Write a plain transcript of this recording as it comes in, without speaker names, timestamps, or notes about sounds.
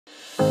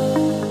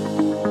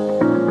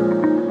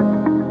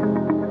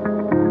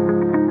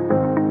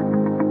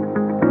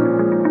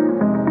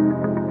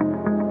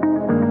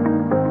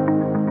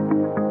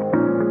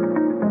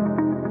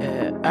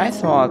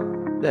thought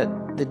that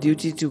the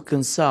duty to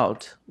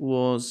consult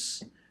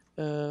was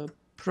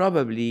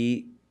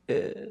probably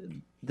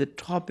the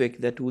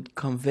topic that would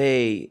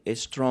convey a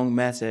strong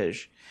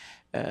message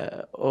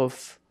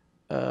of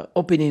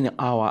opening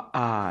our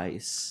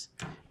eyes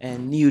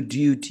and new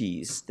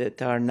duties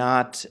that are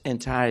not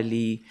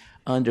entirely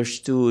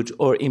understood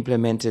or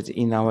implemented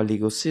in our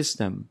legal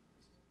system.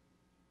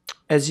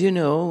 As you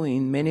know,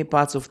 in many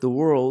parts of the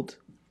world,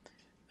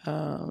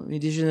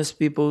 indigenous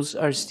peoples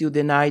are still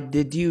denied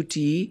the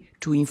duty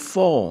to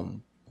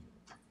inform.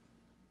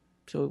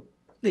 So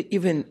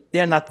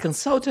they're not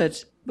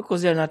consulted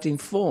because they're not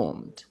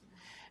informed.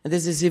 And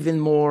this is even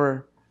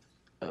more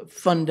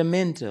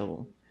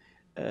fundamental.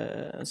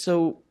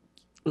 So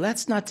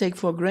let's not take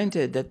for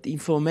granted that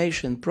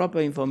information, proper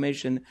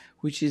information,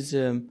 which is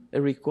a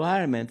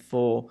requirement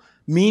for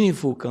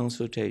meaningful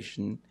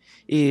consultation,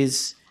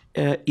 is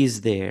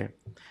there.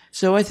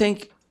 So I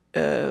think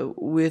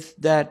with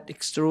that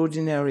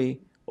extraordinary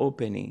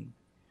opening,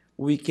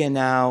 we can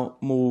now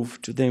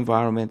move to the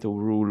environmental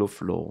rule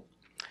of law.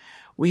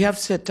 We have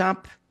set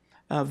up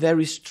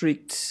very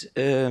strict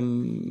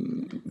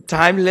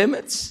time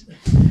limits.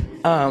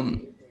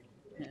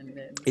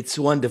 It's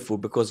wonderful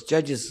because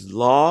judges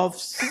love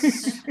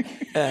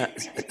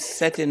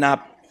setting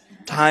up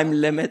time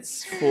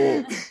limits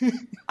for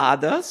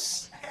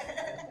others,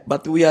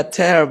 but we are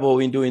terrible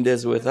in doing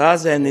this with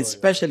us, and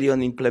especially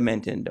on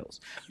implementing those.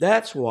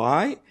 That's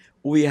why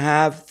we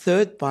have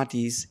third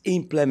parties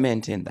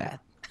implementing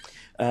that,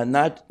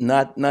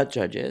 not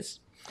judges.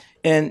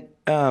 And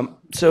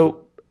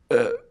so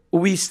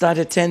we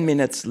started 10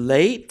 minutes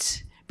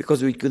late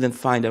because we couldn't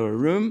find our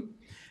room.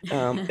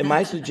 And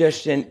my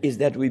suggestion is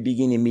that we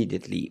begin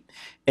immediately.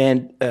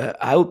 And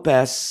I will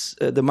pass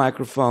the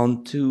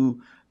microphone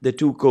to the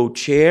two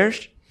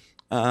co-chairs.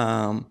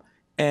 And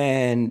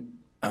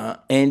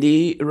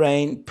Andy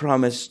Raine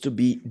promised to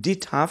be the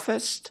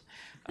toughest.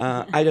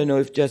 I don't know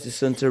if Justice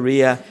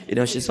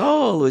Suntariya, she's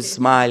always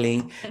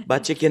smiling,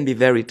 but she can be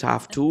very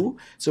tough too.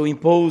 So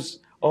impose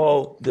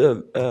all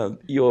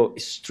your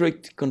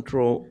strict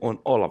control on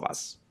all of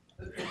us.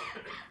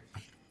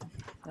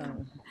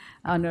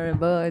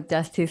 Honorable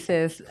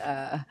Justices,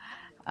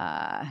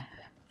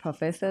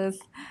 Professors,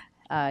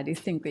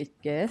 distinguished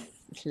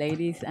guests,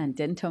 ladies and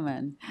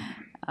gentlemen,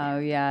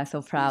 we are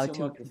so proud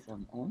to...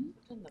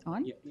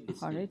 On?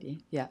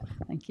 Already? Yeah,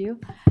 thank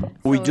you.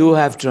 We do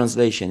have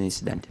translation,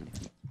 incidentally.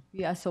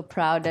 We are so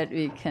proud that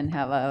we can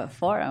have a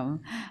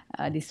forum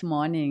this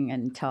morning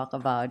and talk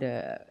about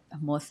the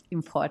most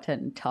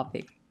important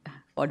topic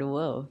for the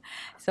world.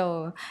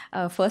 So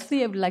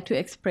firstly, I would like to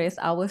express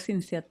our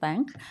sincere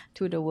thanks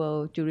to the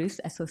World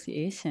Jurist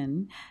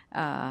Association.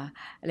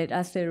 Let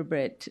us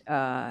celebrate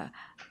the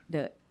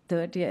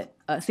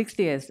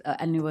 60th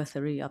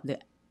anniversary of the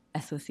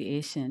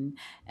association,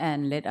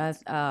 and let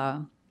us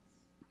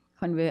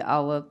convey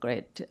our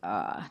great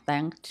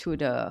thanks to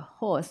the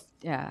host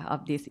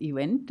of this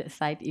event, the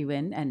side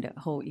event, and the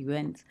whole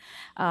event.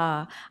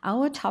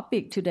 Our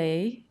topic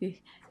today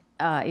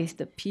is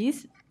the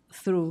peace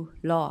through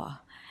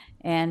law.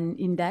 And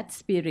in that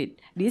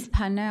spirit, this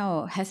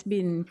panel has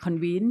been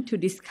convened to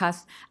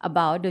discuss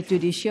about the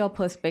judicial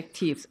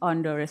perspectives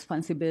on the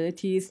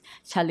responsibilities,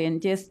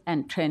 challenges,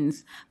 and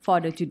trends for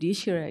the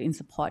judiciary in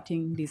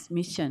supporting this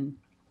mission.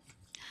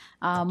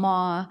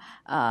 More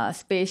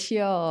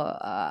special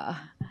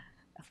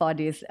for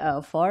this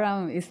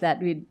forum is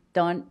that we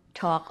don't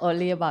talk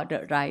only about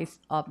the rights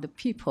of the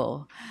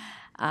people,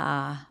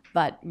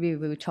 but we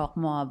will talk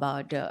more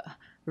about the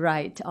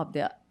rights of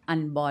the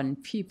unborn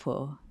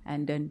people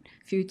and then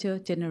future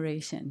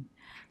generation.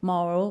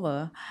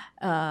 Moreover,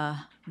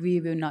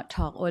 we will not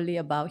talk only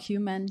about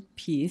human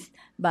peace,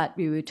 but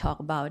we will talk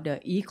about the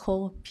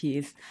eco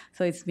peace.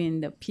 So it's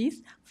been the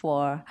peace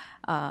for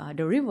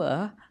the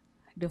river,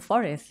 the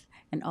forest,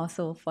 and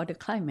also for the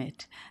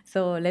climate.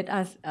 So let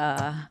us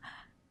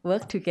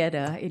work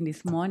together in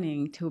this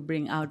morning to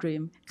bring our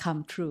dream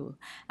come true.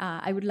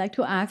 I would like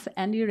to ask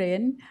Andy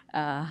Raine,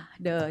 the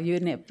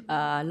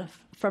UNEP,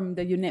 from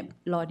the UNEP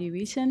Law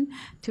Division,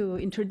 to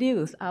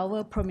introduce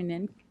our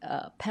prominent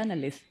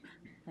panelists.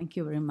 Thank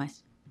you very much.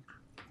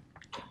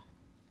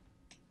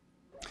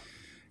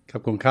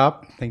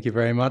 Thank you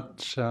very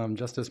much,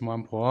 Justice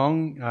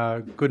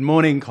Muanpawong. Good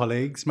morning,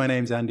 colleagues. My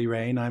name's Andy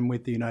Raine. I'm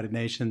with the United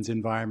Nations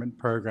Environment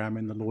Programme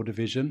in the Law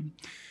Division,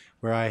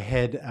 where I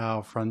head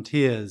our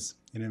frontiers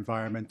in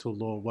environmental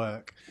law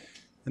work.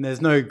 And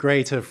there's no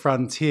greater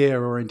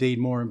frontier or indeed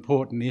more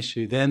important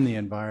issue than the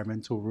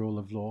environmental rule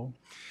of law.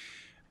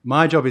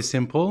 My job is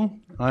simple.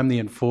 I'm the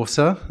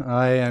enforcer.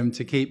 I am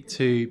to keep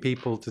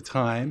people to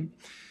time.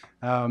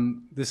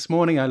 This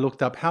morning I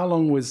looked up how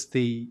long was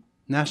the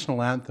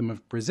national anthem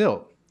of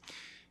Brazil.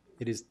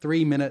 It is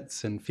 3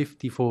 minutes and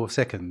 54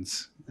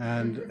 seconds.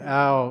 And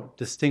our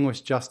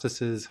distinguished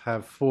justices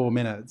have 4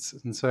 minutes.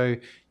 And so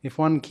if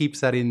one keeps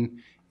that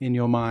in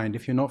your mind,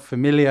 if you're not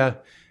familiar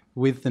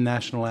with the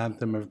national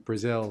anthem of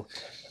Brazil,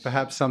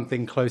 perhaps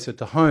something closer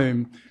to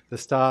home, the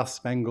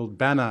Star-Spangled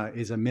Banner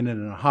is 1.5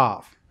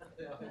 minutes.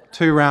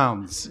 2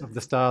 rounds of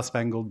the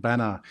Star-Spangled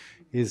Banner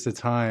is the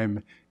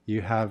time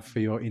you have for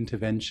your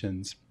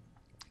interventions.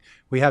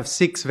 We have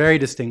 6 very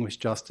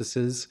distinguished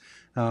justices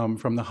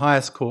from the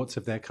highest courts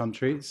of their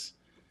countries,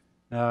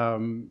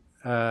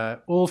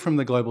 all from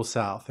the Global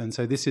South. And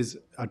so this is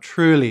a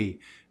truly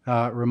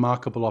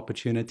remarkable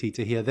opportunity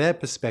to hear their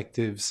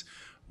perspectives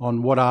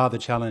on what are the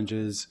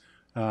challenges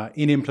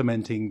in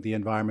implementing the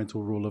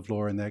environmental rule of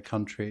law in their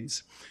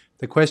countries.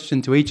 The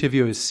question to each of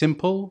you is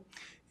simple.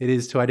 It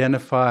is to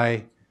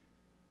identify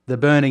the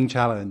burning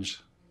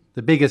challenge,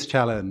 the biggest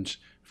challenge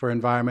for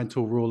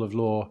environmental rule of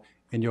law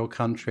in your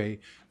country.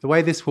 The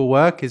way this will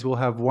work is we'll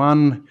have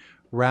one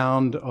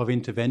round of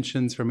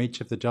interventions from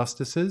each of the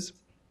justices.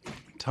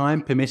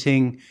 Time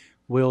permitting,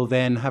 we'll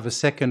then have a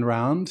second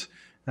round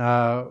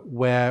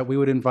where we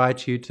would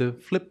invite you to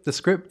flip the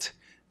script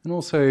and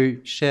also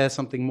share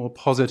something more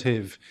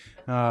positive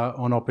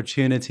on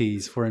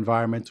opportunities for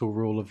environmental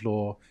rule of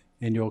law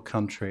in your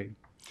country.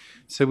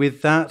 So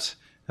with that,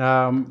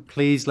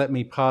 please let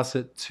me pass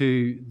it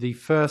to the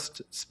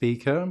first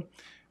speaker,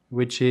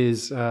 which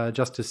is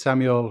Justice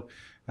Samuel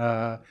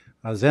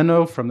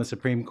Arzeno from the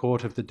Supreme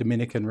Court of the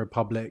Dominican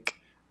Republic.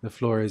 The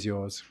floor is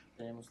yours.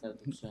 Tenemos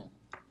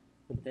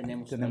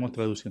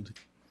traducción.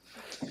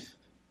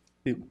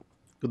 Sí.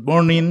 Good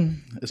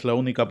morning. Es la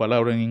única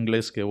palabra en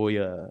inglés que voy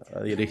a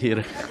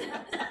dirigir.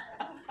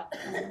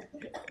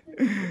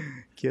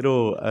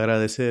 Quiero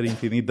agradecer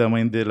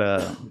infinitamente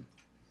la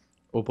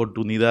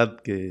oportunidad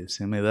que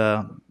se me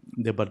da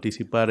de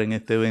participar en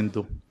este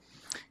evento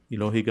y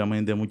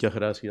lógicamente muchas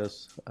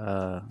gracias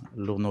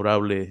al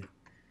honorable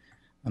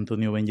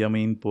Antonio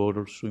Benjamín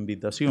por su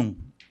invitación.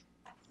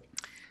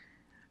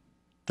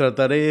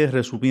 Trataré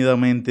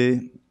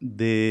resumidamente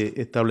de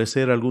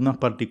establecer algunas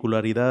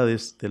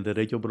particularidades del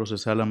derecho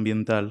procesal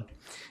ambiental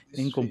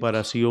en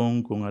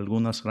comparación con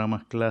algunas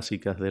ramas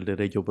clásicas del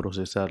derecho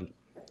procesal.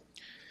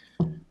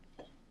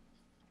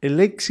 El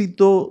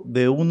éxito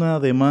de una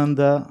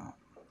demanda,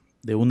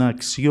 de una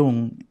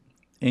acción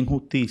en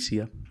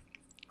justicia,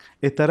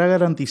 estará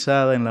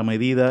garantizada en la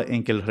medida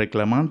en que el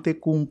reclamante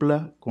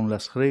cumpla con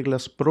las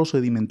reglas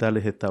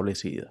procedimentales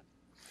establecidas.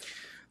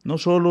 No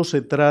solo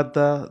se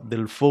trata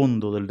del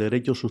fondo del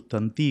derecho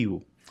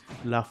sustantivo,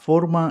 la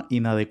forma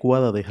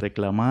inadecuada de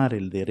reclamar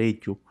el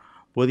derecho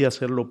puede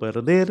hacerlo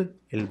perder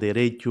el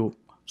derecho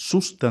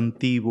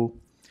sustantivo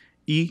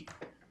y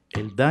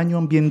el daño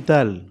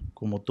ambiental,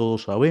 como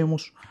todos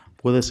sabemos,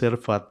 puede ser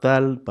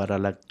fatal para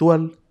la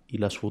actual y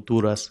las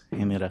futuras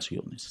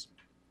generaciones.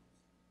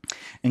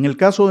 En el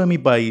caso de mi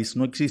país,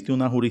 no existe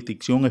una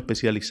jurisdicción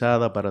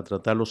especializada para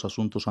tratar los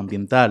asuntos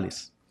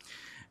ambientales.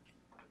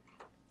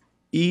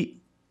 Y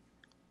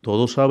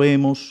todos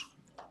sabemos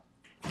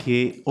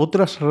que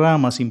otras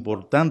ramas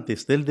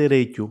importantes del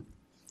derecho,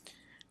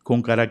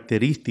 con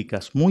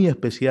características muy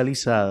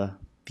especializadas,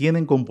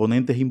 tienen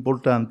componentes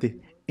importantes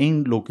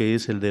en lo que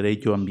es el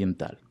derecho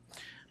ambiental.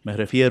 Me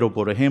refiero,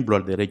 por ejemplo,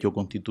 al derecho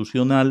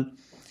constitucional,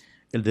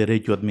 el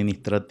derecho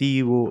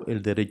administrativo,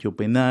 el derecho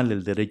penal,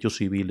 el derecho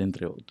civil,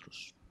 entre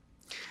otros.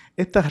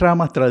 Estas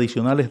ramas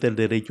tradicionales del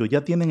derecho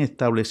ya tienen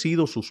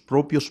establecidos sus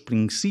propios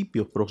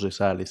principios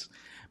procesales,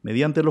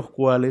 mediante los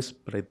cuales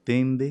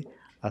pretende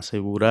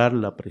asegurar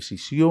la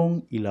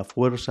precisión y la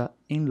fuerza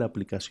en la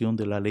aplicación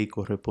de la ley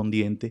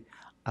correspondiente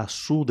a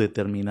su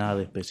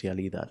determinada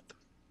especialidad.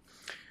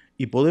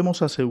 Y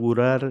podemos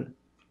asegurar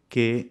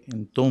que,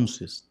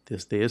 entonces,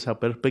 desde esa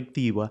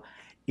perspectiva,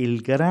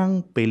 el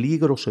gran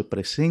peligro se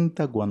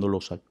presenta cuando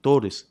los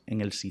actores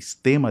en el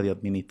sistema de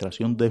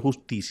administración de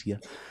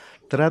justicia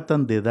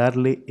tratan de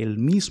darle el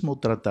mismo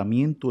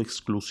tratamiento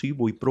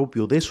exclusivo y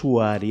propio de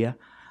su área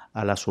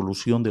a la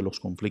solución de los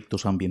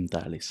conflictos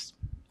ambientales.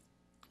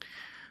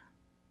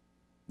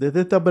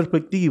 Desde esta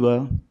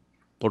perspectiva,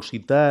 por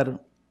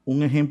citar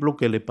un ejemplo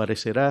que le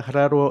parecerá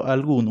raro a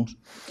algunos,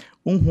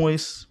 un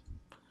juez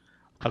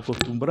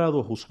acostumbrado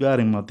a juzgar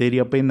en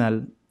materia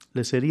penal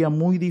le sería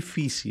muy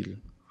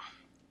difícil,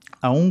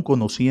 aún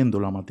conociendo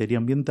la materia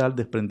ambiental,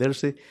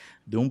 desprenderse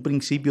de un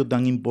principio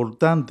tan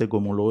importante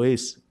como lo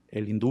es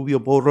el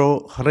indubio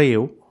pro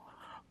reo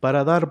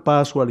para dar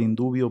paso al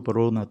indubio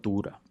pro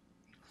natura.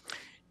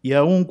 Y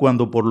aun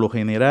cuando por lo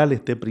general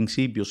este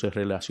principio se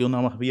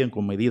relaciona más bien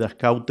con medidas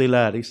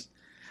cautelares,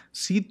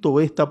 cito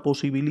esta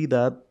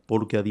posibilidad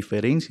porque, a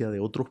diferencia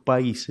de otros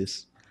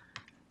países,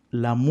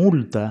 la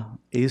multa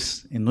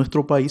es en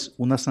nuestro país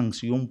una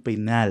sanción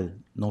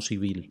penal, no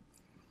civil.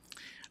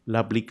 La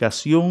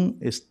aplicación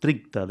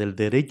estricta del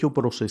derecho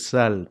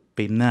procesal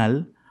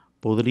penal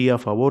podría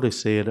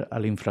favorecer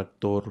al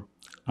infractor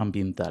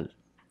ambiental.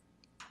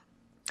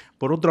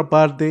 Por otra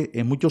parte,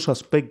 en muchos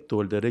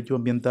aspectos el derecho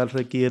ambiental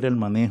requiere el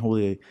manejo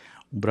de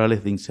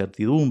umbrales de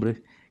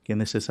incertidumbre que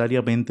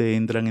necesariamente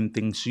entran en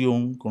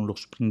tensión con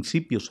los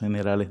principios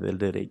generales del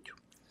derecho.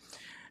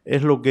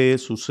 Es lo que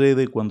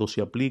sucede cuando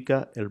se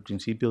aplica el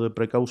principio de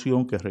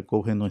precaución que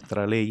recoge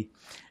nuestra ley,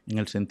 en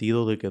el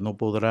sentido de que no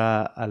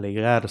podrá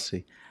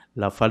alegarse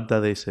la falta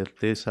de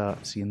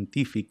certeza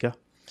científica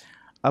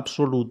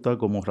absoluta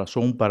como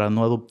razón para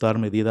no adoptar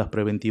medidas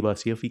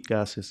preventivas y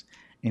eficaces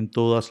en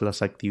todas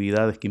las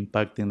actividades que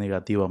impacten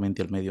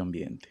negativamente al medio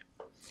ambiente.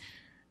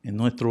 En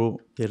nuestro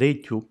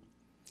derecho,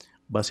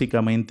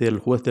 básicamente el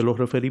juez de los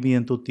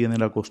referimientos tiene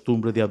la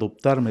costumbre de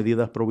adoptar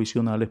medidas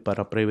provisionales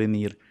para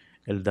prevenir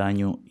el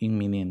daño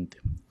inminente.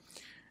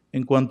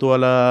 En cuanto a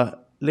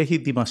la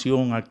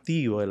legitimación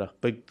activa, el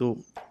aspecto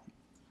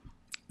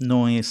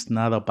no es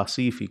nada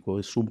pacífico,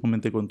 es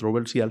sumamente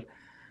controversial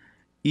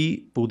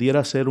y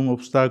pudiera ser un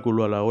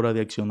obstáculo a la hora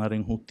de accionar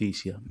en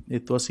justicia.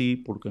 Esto así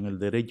porque en el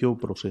derecho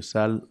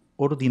procesal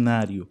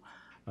ordinario,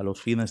 a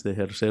los fines de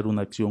ejercer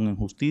una acción en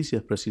justicia,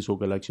 es preciso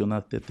que el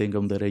accionante tenga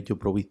un derecho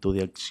provisto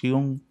de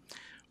acción,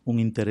 un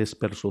interés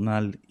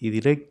personal y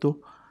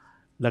directo,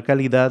 la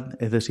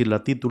calidad, es decir,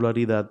 la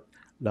titularidad,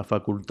 la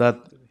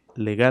facultad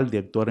legal de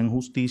actuar en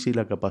justicia y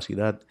la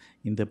capacidad,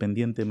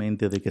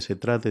 independientemente de que se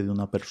trate de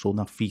una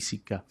persona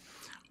física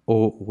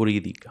o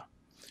jurídica.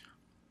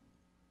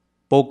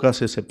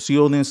 Pocas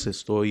excepciones,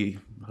 estoy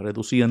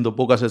reduciendo,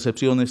 pocas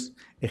excepciones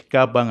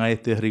escapan a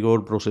este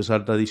rigor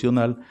procesal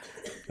tradicional.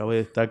 Cabe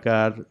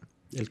destacar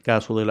el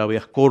caso del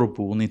habeas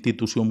corpus, una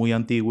institución muy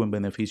antigua en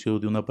beneficio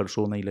de una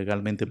persona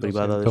ilegalmente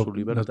privada de su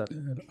libertad.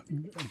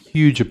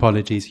 Huge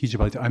apologies, huge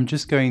apologies. I'm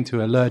just going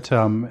to alert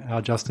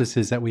our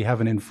justices that we have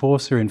an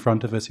enforcer in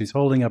front of us who's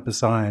holding up a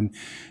sign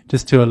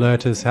just to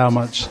alert us how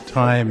much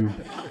time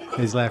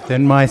is left.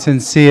 And my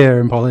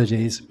sincere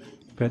apologies.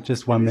 But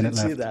just 1 minute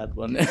left. See that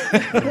one.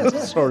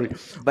 Sorry.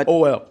 But, oh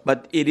well.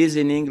 But it is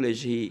in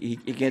English. He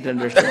can't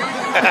understand.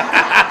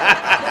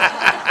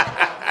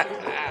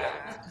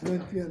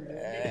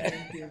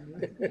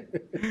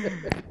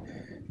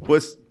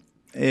 Pues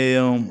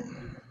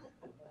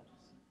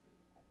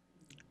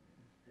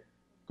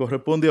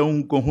corresponde a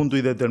un conjunto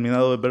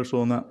indeterminado de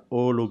personas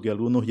o lo que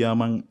algunos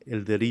llaman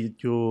el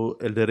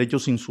derecho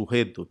sin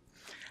sujeto.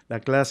 La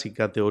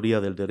clásica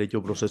teoría del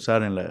derecho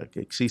procesal en la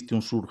que existe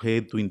un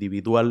sujeto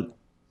individual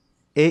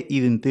e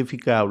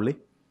identificable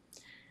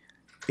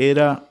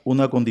era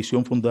una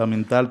condición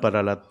fundamental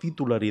para la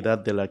titularidad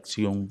de la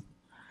acción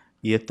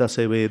y esta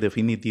se ve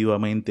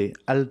definitivamente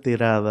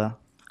alterada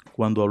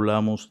cuando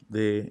hablamos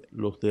de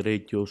los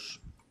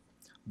derechos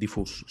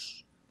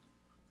difusos.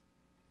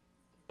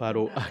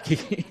 Paro aquí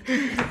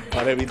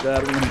para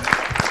evitar un...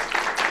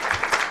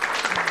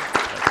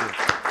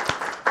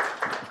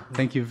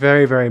 Thank you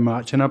very, very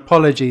much. And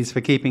apologies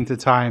for keeping to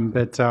time,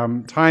 but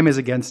time is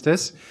against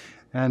us.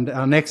 And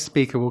our next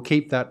speaker will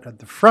keep that at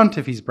the front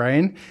of his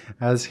brain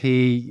as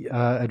he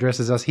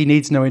addresses us. He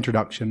needs no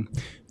introduction.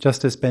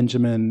 Justice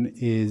Benjamin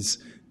is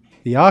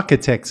the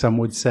architect, some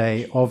would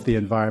say, of the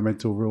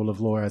environmental rule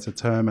of law as a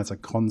term, as a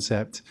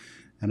concept,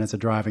 and as a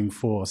driving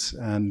force.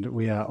 And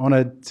we are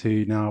honored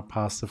to now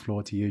pass the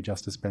floor to you,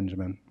 Justice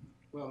Benjamin.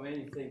 Well,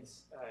 many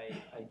thanks.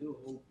 I do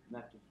hope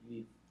not to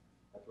leave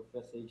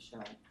Professor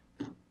Ishan.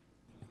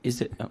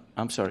 Is it? Oh,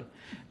 I'm sorry.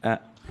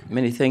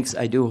 Many thanks.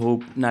 I do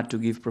hope not to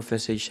give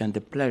Professor Ishan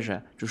the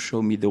pleasure to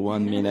show me the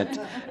 1 minute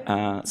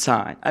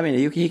sign. I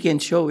mean, he can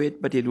show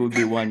it, but it will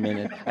be 1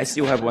 minute. I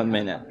still have 1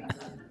 minute.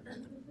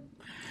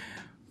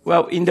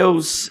 Well, in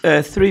those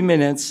 3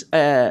 minutes,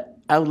 I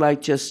would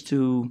like just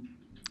to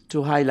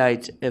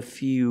highlight a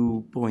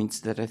few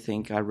points that I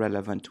think are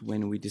relevant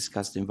when we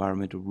discuss the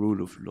environmental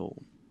rule of law.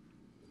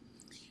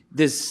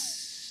 This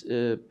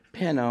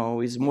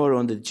panel is more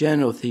on the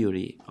general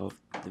theory of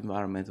the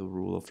environmental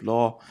rule of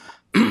law,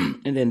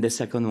 and then the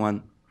second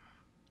one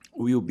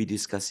we will be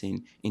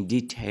discussing in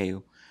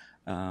detail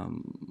a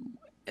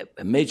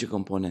major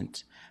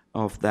component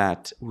of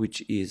that,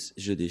 which is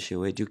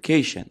judicial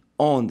education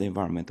on the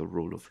environmental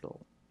rule of law.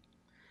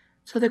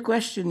 So the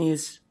question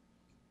is,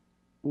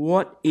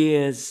 what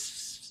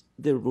is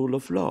the rule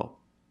of law?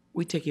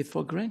 We take it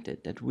for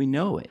granted that we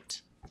know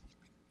it.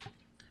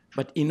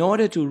 But in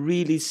order to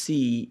really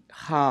see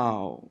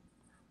how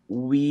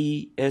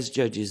we as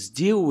judges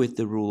deal with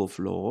the rule of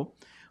law,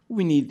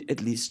 we need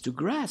at least to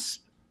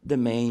grasp the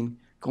main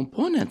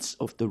components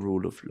of the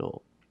rule of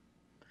law.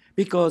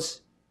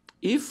 Because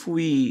if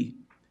we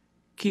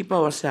keep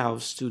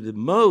ourselves to the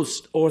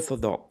most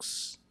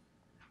orthodox,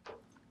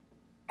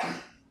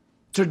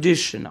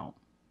 traditional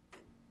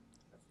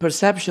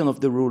perception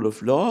of the rule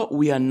of law,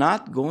 we are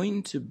not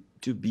going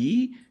to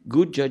be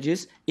good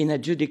judges in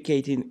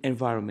adjudicating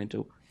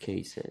environmental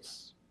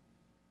cases.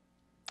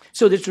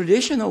 So the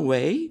traditional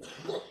way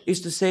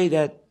is to say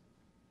that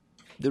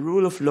the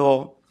rule of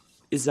law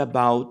is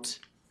about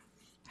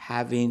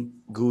having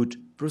good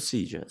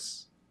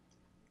procedures.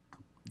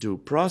 Due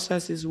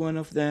process is one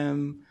of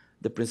them,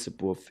 the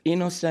principle of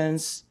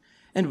innocence,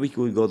 and we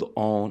could go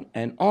on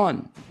and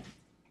on.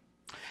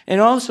 And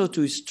also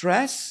to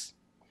stress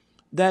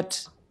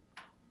that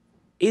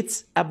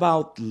it's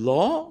about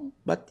law,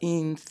 but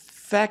in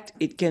fact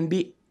it can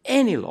be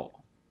any law.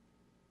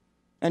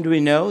 And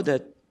we know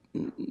that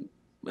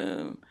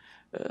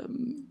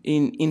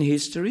in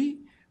history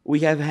we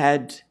have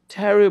had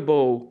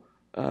terrible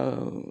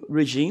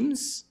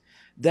regimes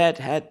that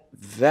had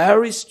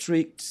very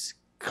strict,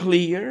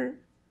 clear,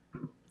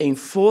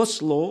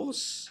 enforced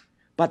laws,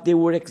 but they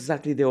were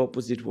exactly the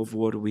opposite of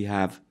what we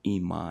have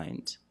in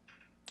mind.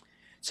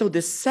 So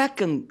the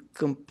second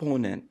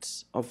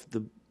component of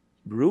the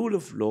rule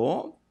of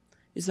law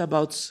It's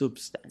about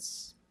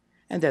substance.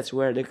 And that's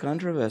where the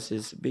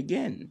controversies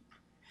begin.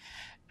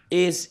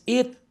 Is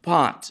it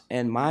part,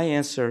 and my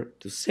answer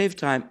to save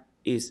time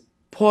is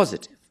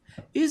positive,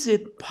 is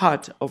it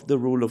part of the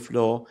rule of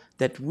law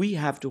that we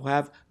have to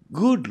have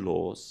good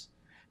laws?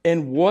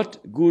 And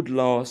what good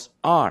laws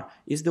are?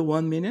 Is the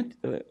 1 minute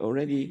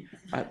already?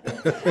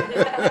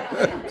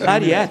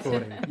 Not yet,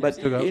 but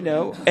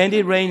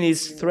Andy Raine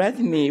is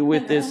threatening me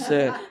with this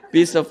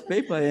piece of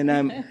paper, and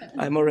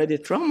I'm already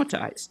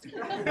traumatized.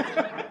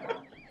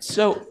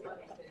 So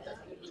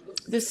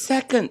this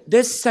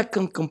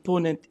second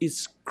component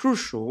is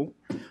crucial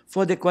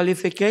for the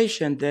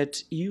qualification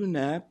that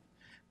UNEP,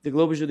 the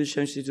Global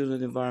Judicial Institute of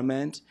the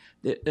Environment,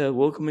 the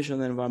World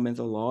Commission on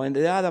Environmental Law, and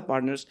the other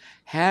partners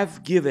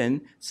have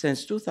given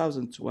since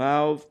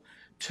 2012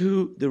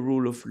 to the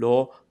rule of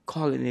law,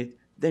 calling it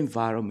the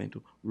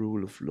environmental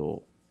rule of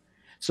law.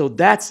 So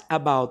that's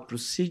about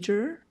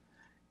procedure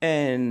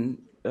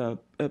and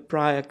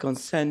prior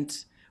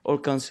consent or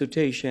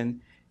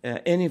consultation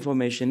and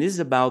information is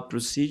about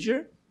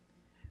procedure,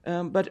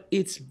 but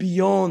it's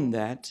beyond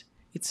that.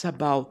 It's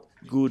about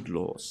good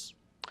laws.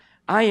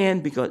 I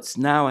end, because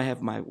now I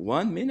have my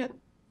 1 minute,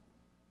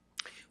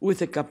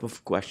 with a couple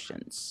of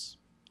questions.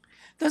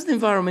 Does the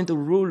environmental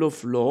rule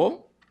of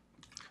law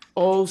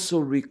also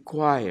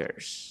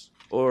requires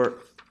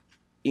or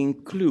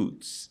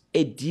includes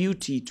a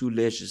duty to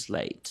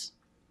legislate?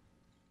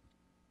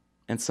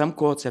 And some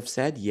courts have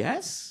said,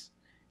 yes,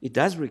 it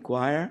does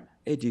require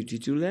a duty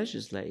to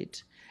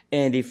legislate.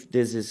 And if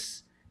this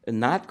is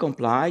not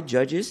complied,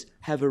 judges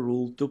have a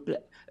role to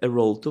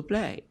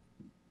play.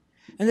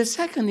 And the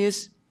second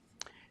is,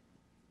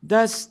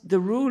 does the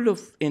rule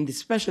of, and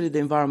especially the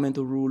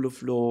environmental rule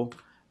of law,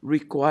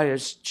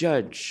 requires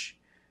judge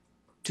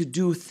to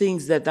do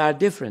things that are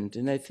different?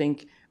 And I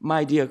think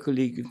my dear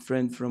colleague and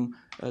friend from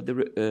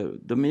the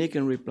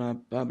Dominican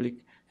Republic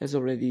has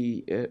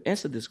already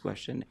answered this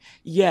question.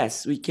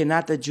 Yes, we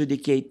cannot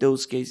adjudicate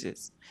those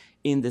cases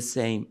in the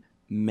same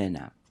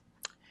manner.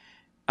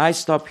 I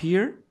stop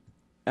here.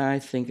 I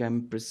think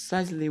I'm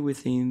precisely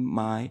within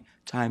my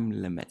time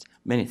limit.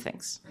 Many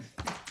thanks.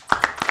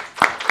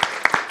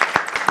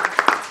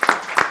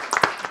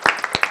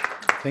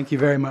 Thank you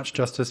very much,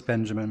 Justice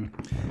Benjamin.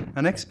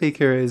 Our next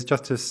speaker is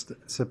Justice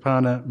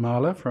Sapana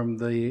Malla from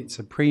the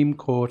Supreme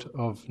Court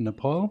of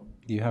Nepal.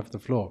 You have the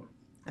floor.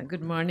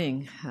 Good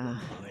morning.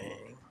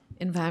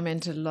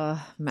 Environmental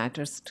law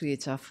matters to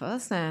each of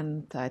us,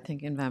 and I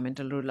think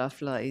environmental rule of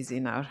law is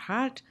in our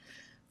heart.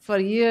 For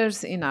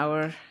years in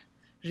our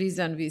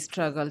region, we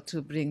struggled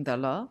to bring the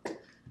law.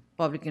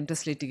 Public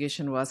interest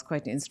litigation was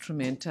quite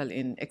instrumental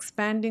in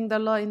expanding the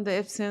law in the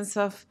absence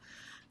of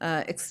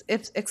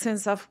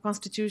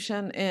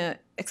constitution,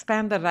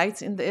 expand the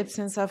rights in the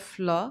absence of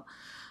law,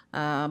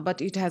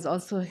 but it has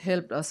also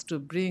helped us to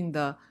bring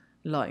the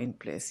law in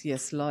place.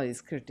 Yes, law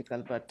is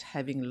critical, but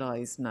having law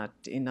is not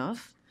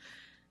enough.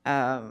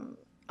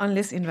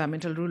 Unless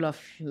environmental rule of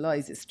law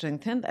is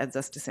strengthened, as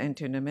Justice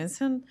Antonio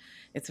mentioned,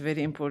 it's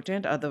very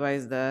important.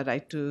 Otherwise, the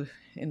right to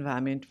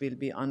environment will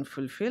be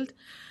unfulfilled.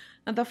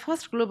 And the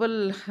first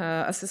global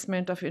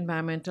assessment of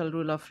environmental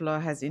rule of law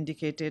has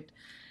indicated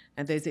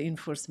there's an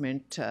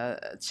enforcement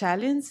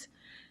challenge.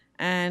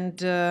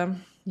 And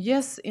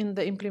yes, in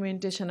the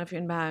implementation of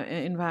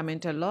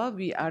environmental law,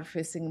 we are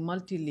facing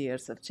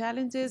multi-layers of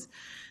challenges,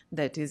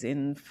 that is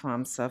in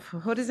forms of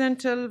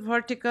horizontal,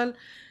 vertical,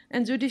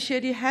 and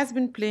judiciary has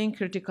been playing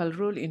critical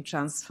role in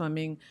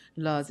transforming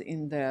laws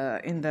in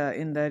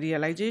the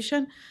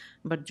realization,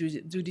 but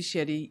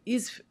judiciary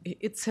is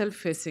itself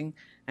facing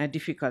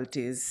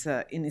difficulties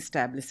in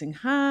establishing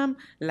harm,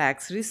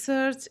 lacks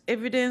research,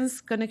 evidence,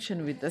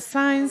 connection with the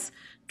science,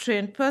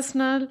 trained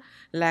personnel,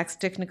 lacks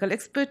technical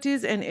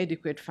expertise and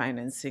adequate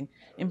financing.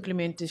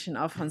 Implementation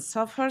often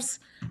suffers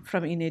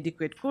from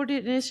inadequate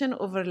coordination,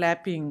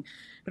 overlapping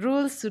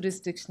rules,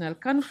 jurisdictional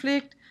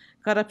conflict,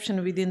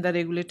 corruption within the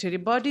regulatory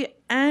body,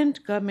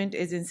 and government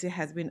agency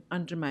has been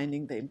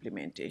undermining the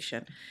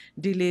implementation.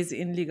 Delays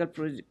in legal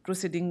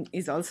proceeding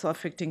is also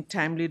affecting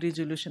timely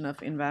resolution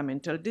of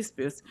environmental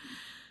disputes.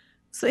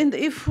 So in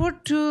the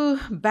effort to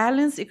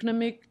balance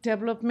economic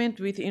development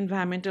with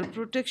environmental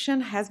protection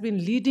has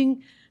been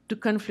leading to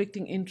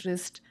conflicting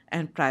interests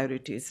and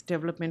priorities.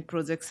 Development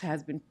projects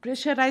has been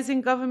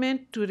pressurizing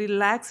government to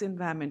relax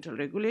environmental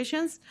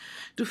regulations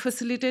to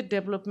facilitate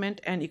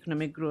development and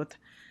economic growth.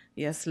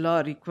 Yes,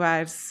 law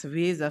requires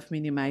ways of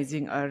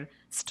minimizing or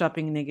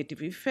stopping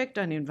negative effect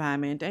on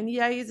environment, and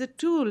EIA is a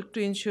tool to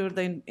ensure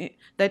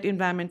that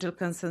environmental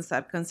concerns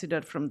are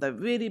considered from the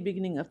very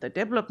beginning of the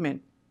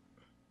development.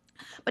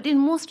 But in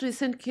most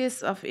recent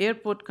case of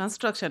airport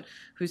construction,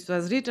 which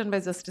was written by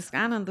Justice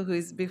Anand, who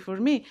is before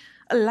me,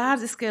 a large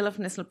scale of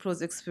national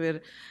projects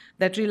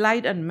that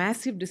relied on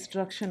massive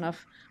destruction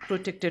of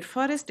protected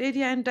forest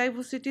area and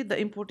diversity, the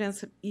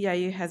importance of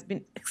EIA has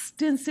been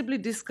extensively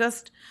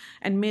discussed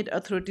and made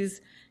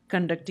authorities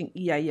conducting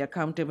EIA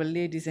accountable.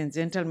 Ladies and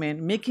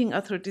gentlemen, making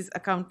authorities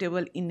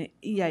accountable in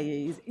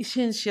EIA is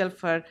essential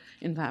for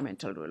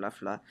environmental rule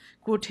of law.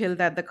 Court held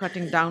that the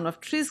cutting down of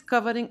trees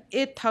covering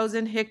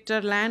 8,000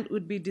 hectare land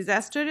would be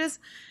disastrous,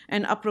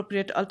 and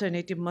appropriate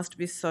alternative must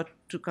be sought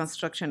to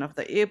construction of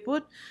the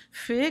airport.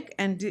 Fake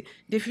and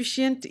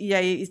deficient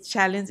EIA is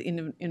challenged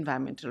in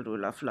environmental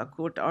rule of law.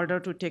 Court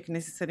ordered to take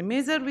necessary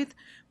measure with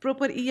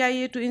proper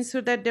EIA to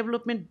ensure that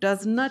development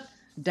does not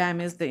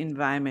damage the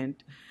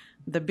environment.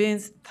 The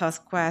bench thus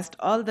quashed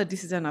all the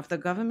decisions of the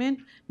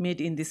government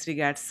made in this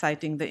regard,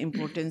 citing the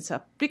importance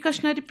of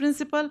precautionary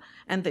principle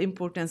and the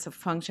importance of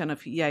function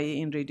of EIA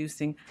in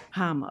reducing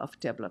harm of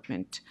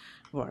development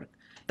work.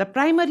 The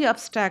primary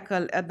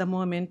obstacle at the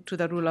moment to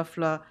the rule of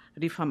law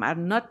reform are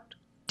not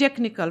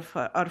technical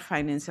or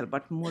financial,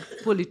 but more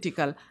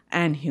political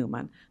and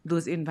human.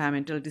 Those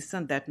environmental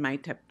decisions that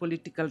might have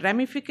political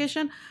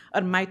ramification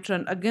or might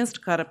run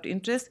against corrupt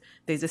interests,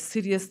 there is a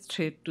serious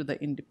threat to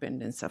the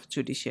independence of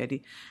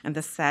judiciary. And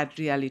the sad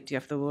reality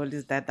of the world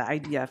is that the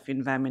idea of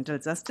environmental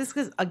justice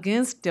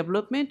against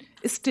development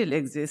still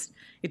exists.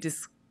 It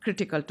is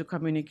critical to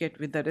communicate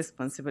with the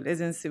responsible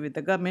agency, with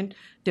the government.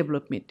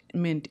 Development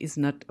is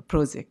not a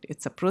project,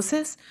 it's a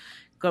process.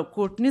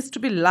 Court needs to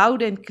be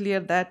loud and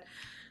clear that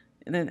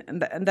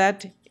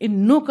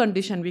in no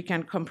condition we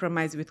can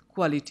compromise with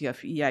quality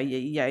of EIA.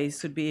 EIA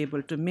should be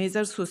able to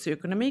measure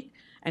socioeconomic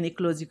and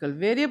ecological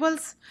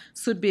variables,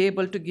 should be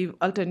able to give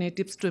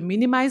alternatives to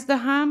minimize the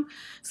harm,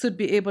 should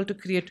be able to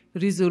create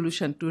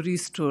resolution to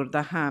restore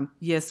the harm.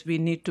 Yes, we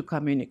need to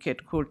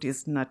communicate. Court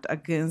is not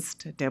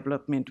against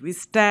development. We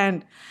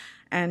stand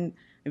and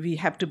we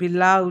have to be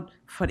loud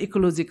for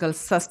ecological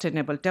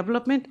sustainable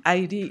development.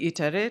 I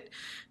reiterate,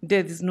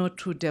 there is no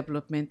true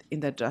development in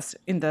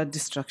the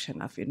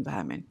destruction of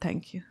environment.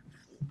 Thank you.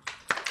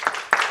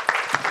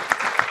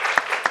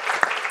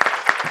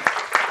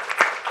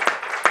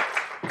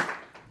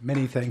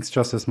 Many thanks,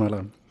 Justice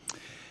Malla.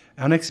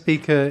 Our next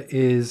speaker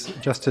is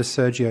Justice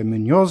Sergio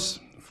Muñoz,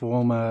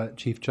 former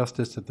Chief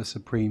Justice of the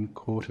Supreme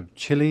Court of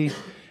Chile.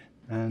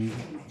 And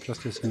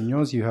Justice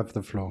Muñoz, you have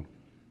the floor.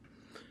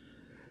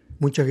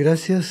 Muchas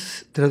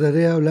gracias. Trataré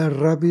de hablar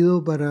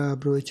rápido para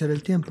aprovechar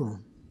el tiempo.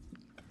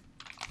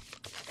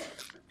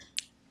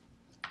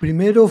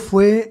 Primero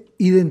fue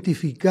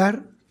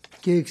identificar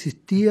que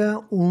existía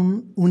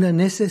una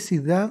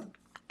necesidad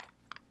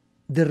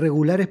de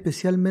regular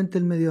especialmente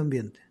el medio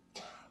ambiente.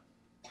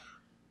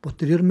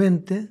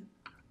 Posteriormente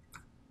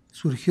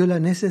surgió la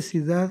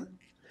necesidad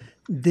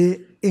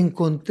de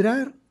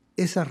encontrar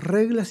esas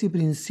reglas y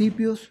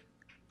principios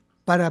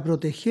para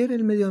proteger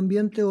el medio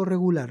ambiente o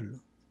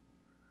regularlo.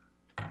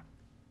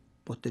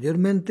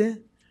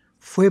 Posteriormente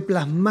fue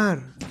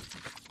plasmar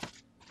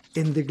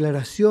en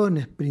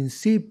declaraciones,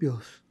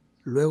 principios,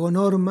 luego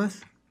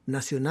normas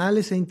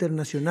nacionales e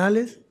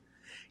internacionales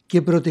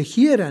que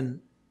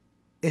protegieran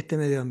este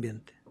medio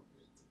ambiente.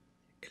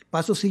 El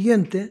paso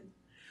siguiente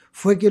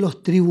fue que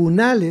los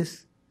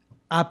tribunales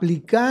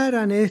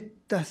aplicaran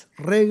estas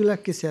reglas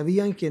que se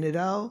habían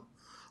generado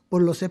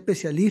por los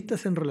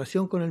especialistas en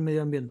relación con el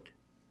medio ambiente.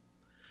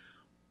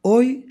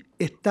 Hoy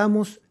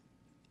estamos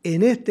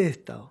en este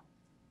estado,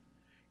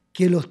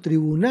 que los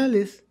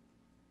tribunales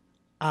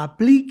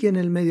apliquen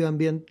el medio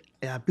ambiente,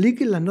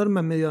 apliquen las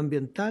normas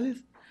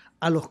medioambientales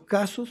a los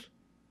casos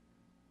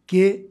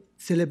que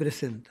se le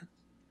presentan.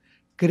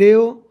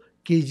 Creo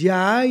que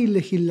ya hay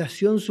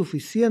legislación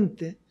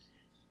suficiente,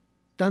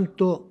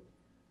 tanto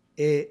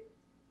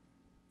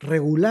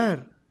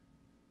regular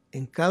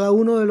en cada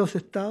uno de los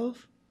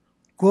estados,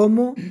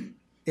 como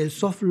el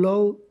soft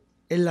law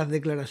en las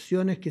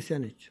declaraciones que se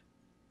han hecho.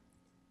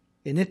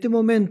 En este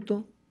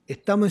momento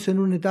estamos en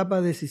una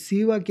etapa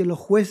decisiva que los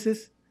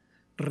jueces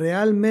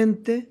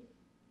realmente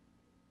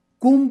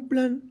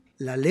cumplan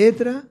la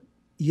letra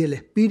y el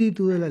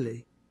espíritu de la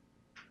ley.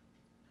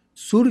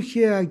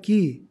 Surge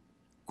aquí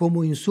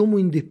como insumo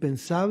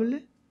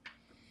indispensable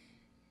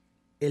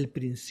el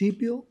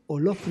principio o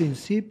los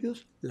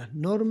principios, las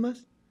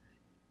normas,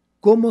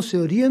 cómo se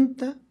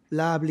orienta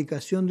la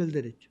aplicación del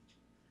derecho.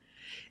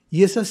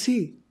 Y es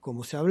así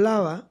como se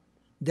hablaba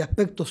de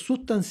aspectos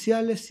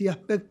sustanciales y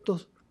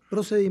aspectos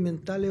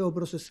procedimentales o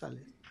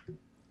procesales.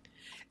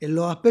 En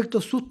los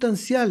aspectos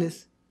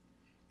sustanciales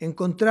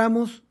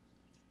encontramos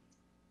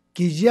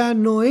que ya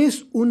no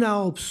es una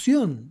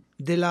opción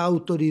de la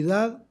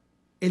autoridad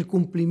el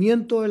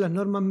cumplimiento de las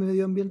normas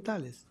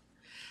medioambientales.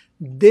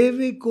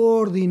 Debe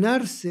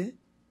coordinarse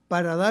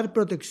para dar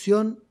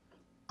protección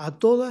a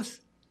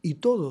todas y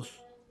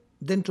todos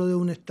dentro de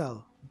un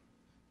Estado.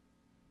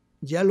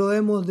 Ya lo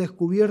hemos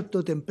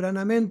descubierto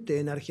tempranamente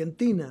en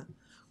Argentina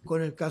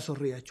con el caso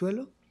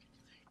Riachuelo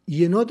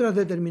y en otras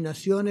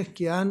determinaciones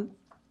que han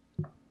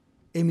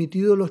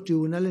emitido los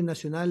tribunales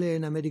nacionales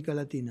en América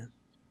Latina.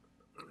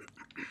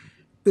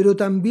 Pero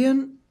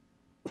también,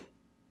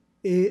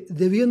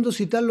 debiendo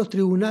citar los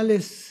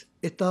tribunales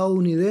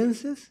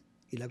estadounidenses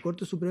y la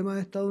Corte Suprema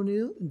de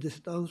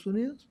Estados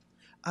Unidos,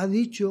 ha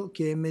dicho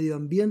que en medio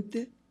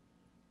ambiente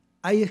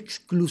hay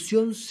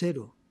exclusión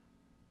cero,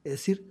 es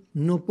decir,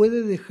 no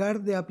puede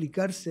dejar de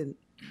aplicarse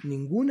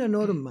ninguna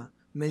norma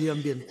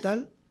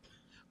medioambiental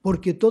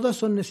porque todas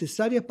son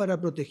necesarias para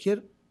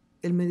proteger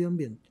el medio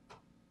ambiente.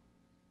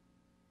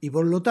 Y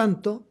por lo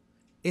tanto,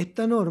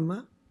 esta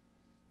norma,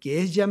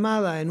 que es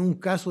llamada en un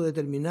caso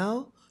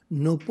determinado,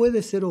 no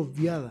puede ser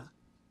obviada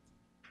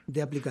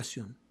de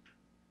aplicación.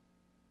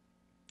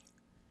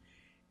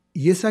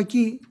 Y es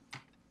aquí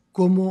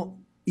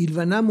como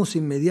hilvanamos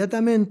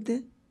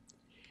inmediatamente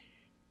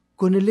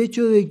con el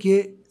hecho de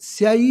que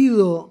se ha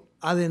ido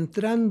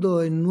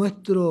adentrando en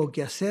nuestro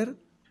quehacer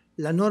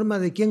la norma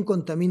de quien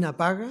contamina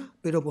paga,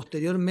 pero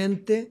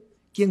posteriormente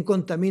quien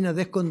contamina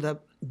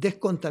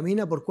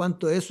descontamina por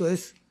cuanto eso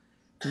es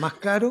más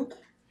caro,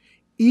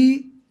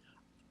 y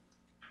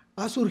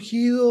ha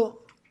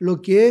surgido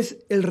lo que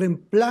es el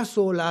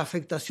reemplazo o la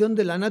afectación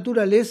de la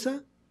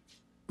naturaleza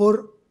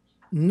por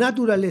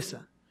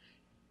naturaleza.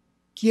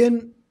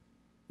 Quien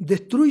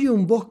destruye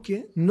un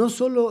bosque no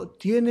solo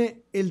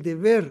tiene el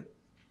deber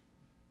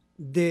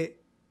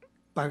de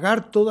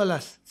pagar todas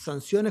las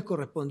sanciones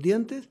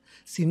correspondientes,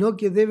 sino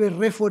que debe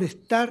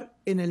reforestar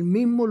en el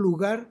mismo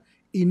lugar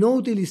y no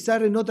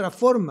utilizar en otra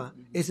forma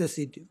ese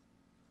sitio.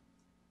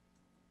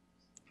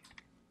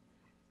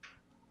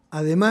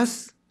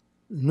 Además,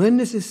 no es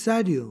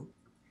necesario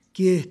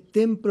que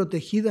estén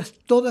protegidas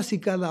todas y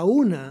cada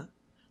una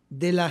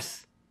de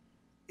las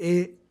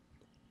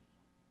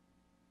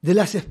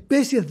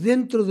especies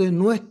dentro de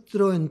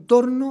nuestro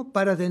entorno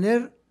para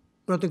tener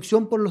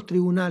protección por los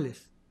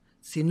tribunales,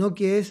 sino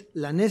que es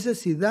la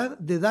necesidad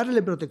de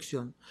darle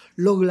protección.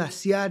 Los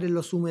glaciares,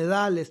 los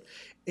humedales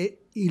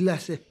y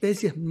las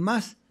especies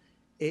más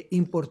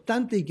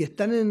importantes y que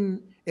están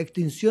en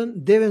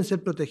extinción deben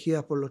ser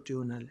protegidas por los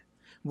tribunales.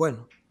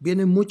 Bueno,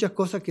 vienen muchas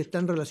cosas que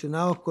están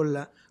relacionadas con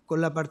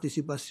la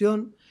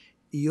participación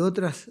y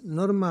otras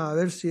normas, a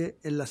ver si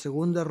en la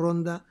segunda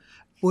ronda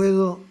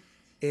puedo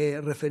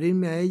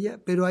referirme a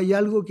ella, pero hay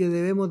algo que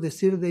debemos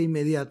decir de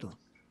inmediato.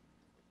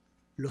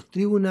 Los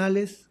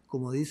tribunales,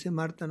 como dice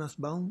Martha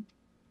Nussbaum,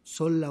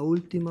 son la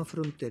última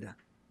frontera.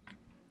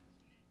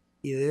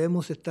 Y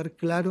debemos estar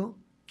claros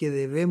que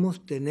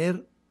debemos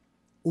tener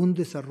un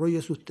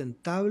desarrollo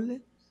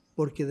sustentable,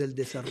 porque del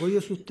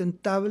desarrollo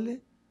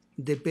sustentable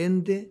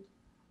depende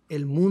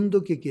el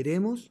mundo que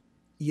queremos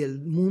y el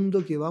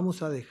mundo que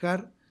vamos a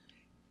dejar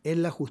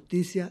en la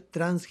justicia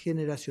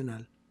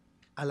transgeneracional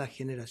a las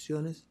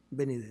generaciones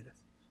venideras.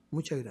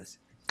 Muchas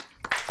gracias.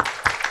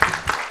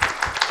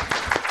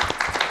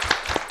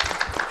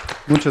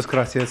 Muchas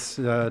gracias,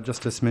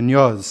 Justice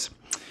Muñoz.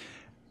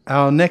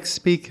 Our next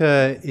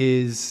speaker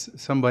is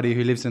somebody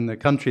who lives in the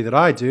country that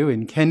I do,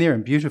 in Kenya,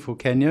 in beautiful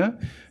Kenya,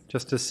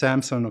 Justice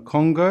Samson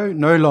Okong,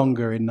 no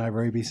longer in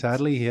Nairobi,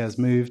 sadly. He has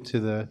moved to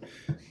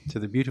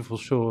the beautiful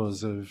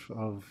shores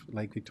of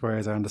Lake Victoria,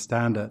 as I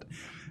understand it.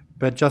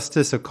 But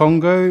Justice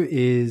Okong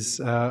is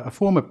a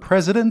former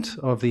president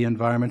of the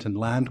Environment and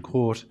Land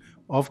Court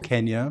of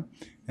Kenya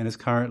and is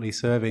currently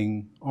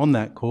serving on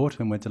that court,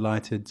 and we're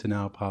delighted to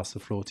now pass the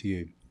floor to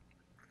you.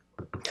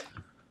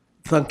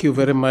 Thank you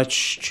very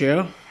much,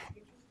 Chair.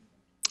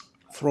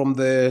 From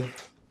the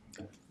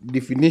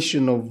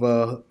definition of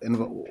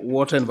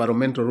what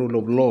environmental rule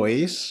of law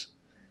is,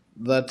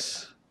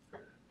 that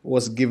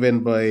was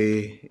given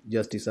by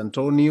Justice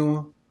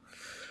Antonio,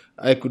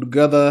 I could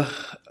gather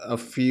a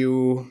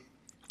few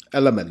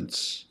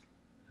elements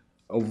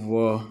of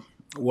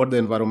what the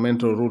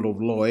environmental rule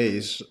of law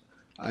is.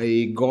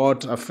 I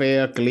got a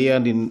fair, clear,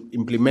 and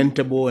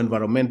implementable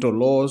environmental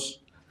laws,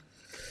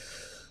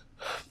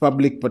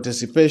 public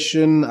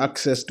participation,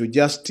 access to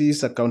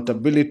justice,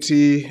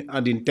 accountability,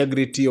 and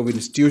integrity of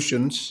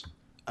institutions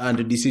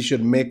and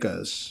decision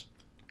makers.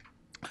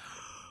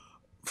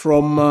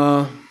 From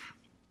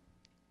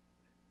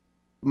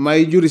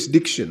my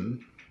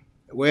jurisdiction,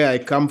 where I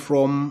come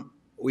from,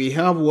 we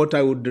have what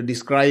I would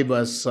describe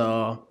as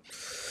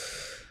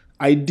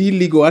ideal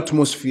legal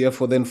atmosphere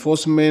for the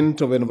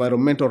enforcement of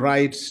environmental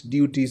rights,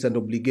 duties, and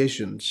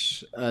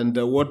obligations. And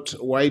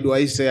why do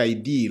I say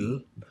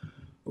ideal?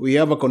 We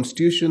have a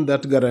constitution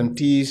that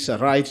guarantees a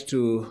right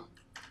to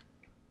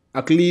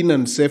a clean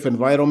and safe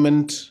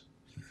environment.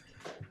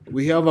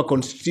 We have a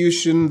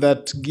constitution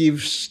that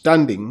gives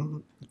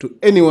standing to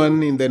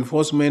anyone in the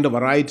enforcement of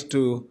a right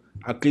to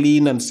a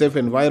clean and safe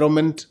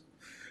environment.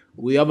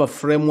 We have a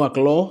framework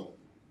law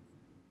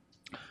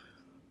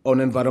on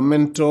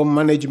environmental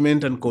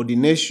management and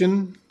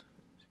coordination,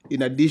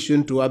 in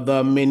addition to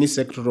other many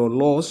sectoral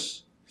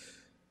laws.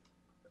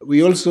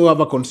 We also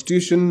have a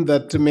constitution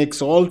that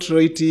makes all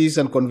treaties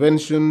and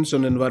conventions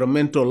on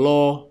environmental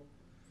law,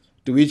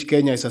 to which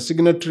Kenya is a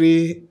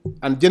signatory,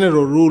 and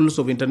general rules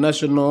of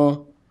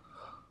international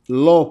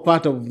law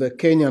part of the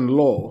Kenyan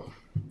law.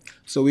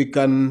 So we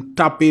can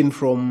tap in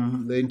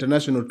from the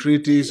international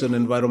treaties on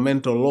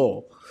environmental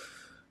law.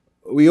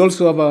 We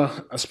also have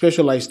a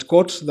specialized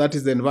court, that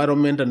is the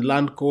Environment and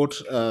Land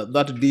Court,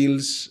 that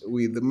deals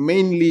with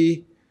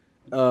mainly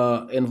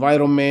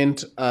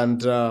environment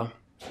and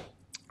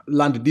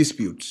land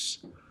disputes.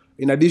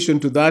 In addition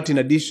to that, in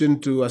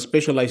addition to a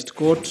specialized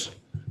court,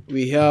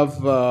 we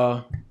have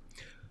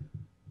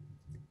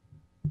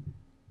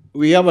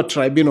we have a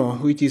tribunal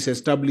which is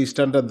established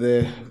under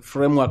the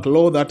framework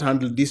law that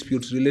handles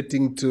disputes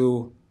relating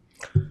to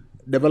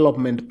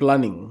development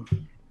planning.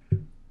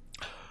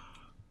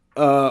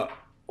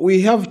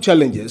 We have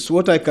challenges.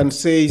 What I can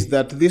say is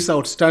that these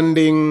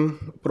outstanding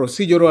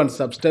procedural and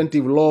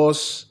substantive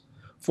laws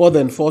for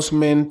the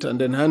enforcement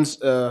and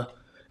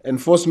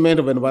enforcement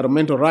of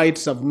environmental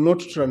rights have not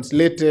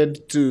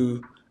translated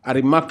to a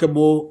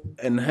remarkable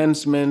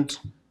enhancement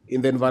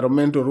in the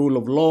environmental rule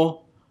of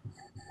law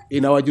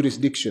in our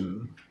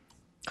jurisdiction.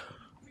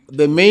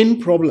 The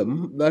main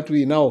problem that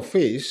we now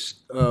face,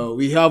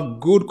 we have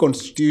good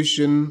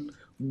constitution,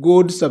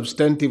 good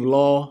substantive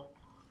law,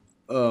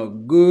 we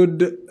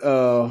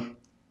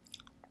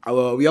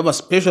have a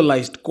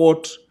specialized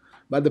court,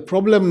 but the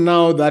problem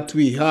now that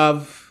we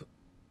have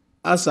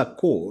as a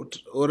court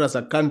or as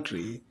a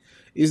country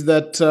is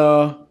that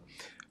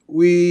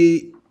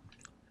we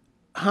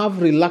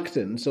have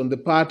reluctance on the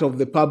part of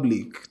the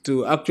public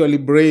to actually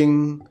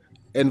bring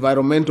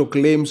environmental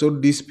claims or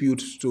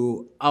disputes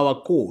to our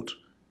court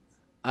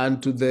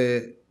and to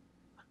the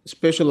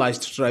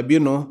specialized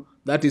tribunal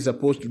that is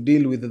supposed to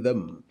deal with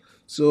them.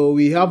 So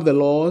we have the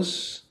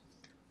laws,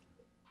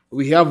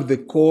 we have the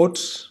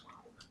courts,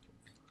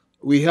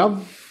 we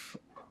have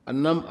a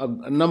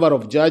number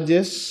of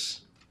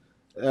judges.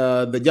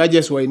 The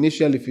judges were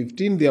initially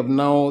 15, they have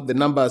now, the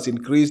number has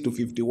increased to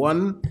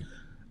 51.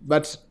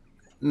 But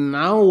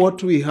now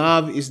what we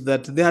have is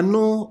that there are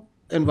no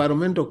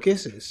environmental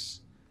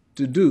cases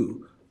to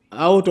do.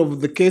 Out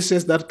of the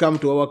cases that come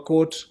to our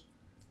court,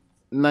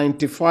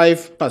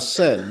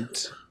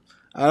 95%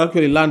 are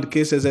actually land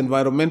cases.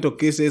 Environmental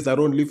cases are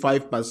only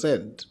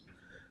 5%.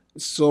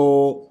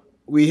 So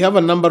we have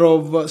a number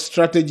of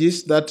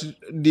strategies that,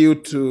 due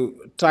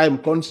to time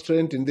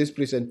constraint in this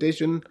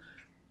presentation,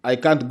 I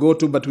can't go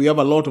to, but we have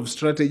a lot of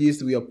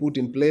strategies we have put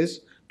in place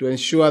to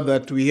ensure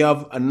that we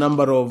have a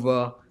number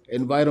of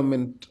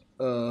environment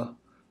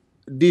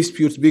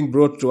disputes being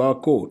brought to our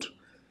court.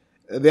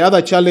 The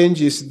other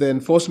challenge is the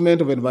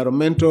enforcement of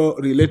environmental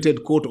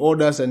related court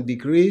orders and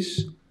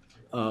decrees,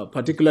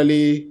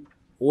 particularly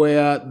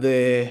where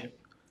the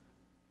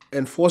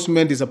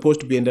enforcement is supposed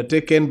to be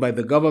undertaken by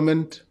the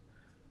government.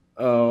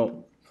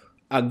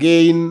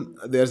 Again,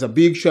 there's a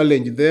big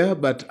challenge there,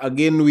 but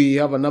again, we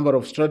have a number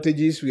of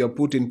strategies we have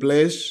put in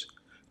place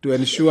to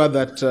ensure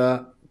that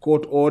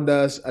court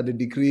orders and the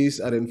decrees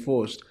are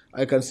enforced.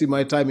 I can see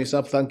my time is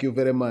up. Thank you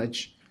very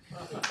much.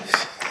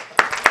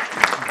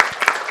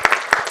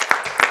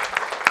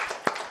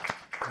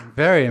 I'm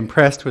very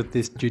impressed with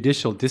this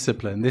judicial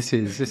discipline. This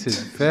is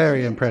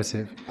very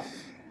impressive.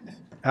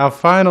 Our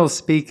final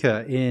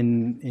speaker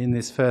in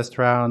this first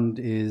round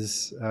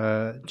is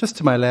just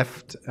to my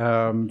left,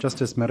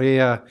 Justice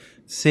Maria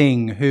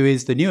Singh, who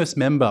is the newest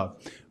member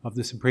of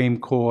the Supreme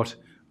Court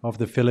of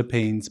the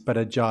Philippines, but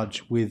a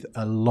judge with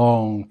a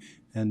long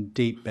and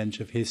deep bench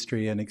of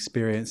history and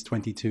experience,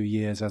 22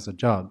 years as a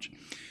judge.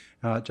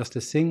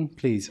 Justice Singh,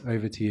 please,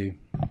 over to you.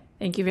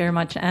 Thank you very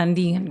much,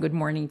 Andy, and good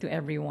morning to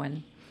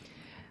everyone.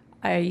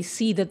 I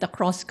see that the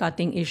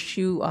cross-cutting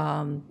issue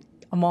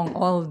among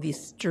all of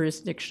these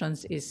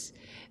jurisdictions is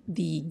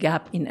the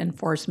gap in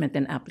enforcement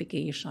and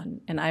application.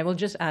 And I will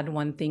just add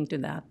one thing to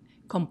that,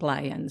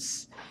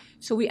 compliance.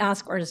 So we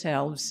ask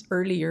ourselves,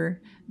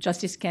 earlier,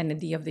 Justice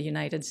Kennedy of the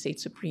United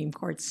States Supreme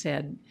Court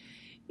said,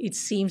 it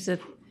seems that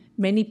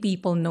many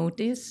people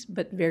notice,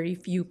 but very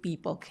few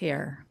people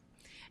care.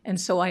 And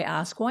so I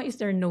ask, why is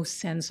there no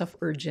sense of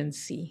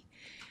urgency?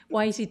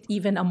 Why is it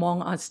even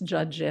among us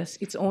judges,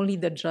 it's only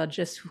the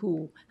judges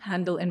who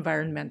handle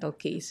environmental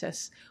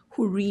cases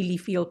who really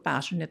feel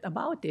passionate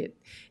about it?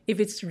 If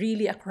it's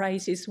really a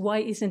crisis, why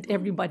isn't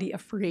everybody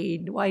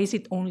afraid? Why is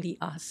it only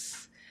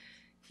us?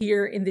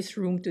 Here in this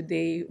room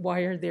today, why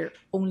are there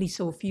only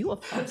so few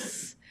of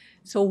us?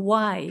 So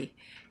why?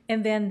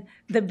 And then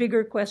the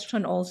bigger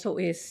question also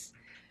is,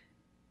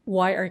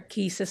 why are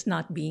cases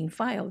not being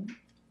filed?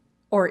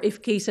 Or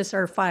if cases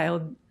are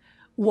filed,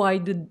 why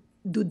do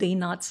they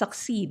not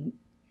succeed?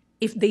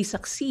 If they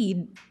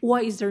succeed,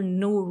 why is there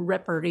no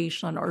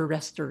reparation or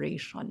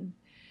restoration?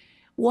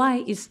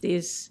 Why is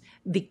this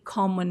the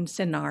common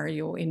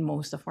scenario in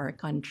most of our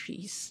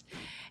countries?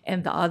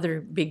 And the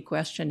other big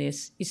question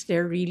is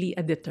there really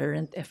a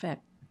deterrent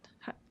effect?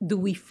 Do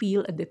we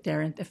feel a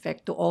deterrent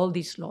effect to all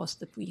these laws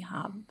that we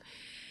have?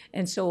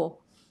 And so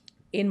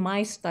in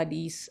my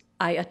studies,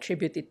 I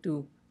attribute it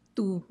to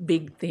two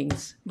big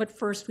things. But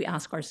first, we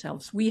ask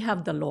ourselves, we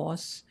have the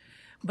laws,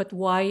 but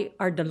why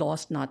are the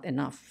laws not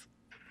enough?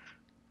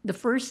 The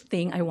first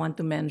thing I want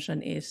to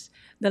mention is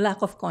the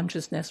lack of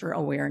consciousness or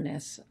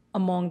awareness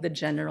among the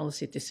general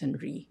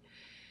citizenry.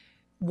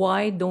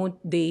 Why don't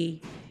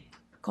they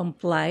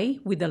comply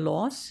with the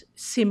laws?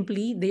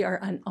 Simply, they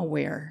are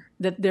unaware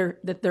that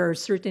there are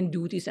certain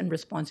duties and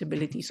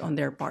responsibilities on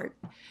their part.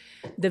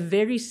 The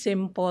very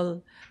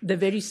simple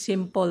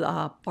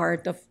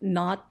part of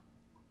not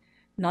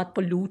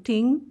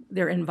polluting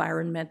their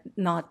environment,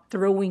 not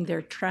throwing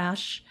their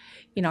trash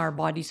in our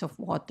bodies of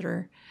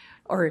water,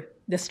 or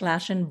the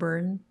slash and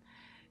burn.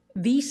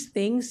 these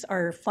things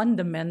are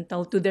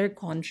fundamental to their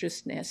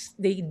consciousness.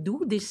 They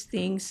do these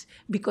things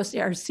because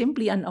they are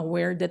simply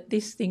unaware that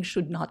these things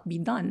should not be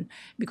done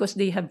because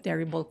they have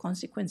terrible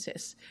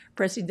consequences.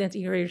 President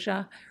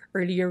Iraja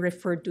earlier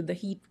referred to the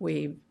heat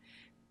wave.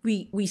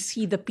 We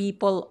see the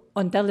people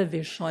on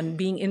television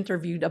being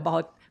interviewed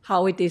about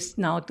how it is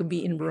now to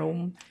be in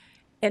Rome.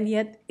 And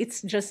yet,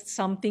 it's just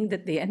something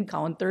that they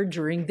encounter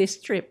during this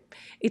trip.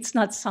 It's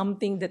not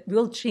something that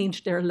will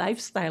change their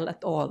lifestyle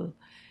at all.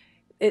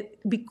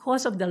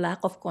 Because of the lack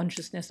of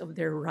consciousness of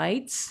their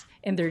rights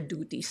and their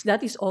duties.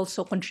 That is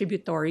also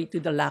contributory to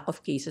the lack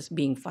of cases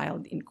being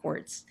filed in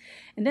courts.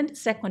 And then the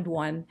second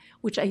one,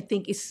 which I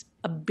think is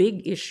a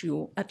big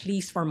issue, at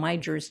least for my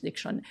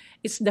jurisdiction,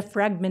 is the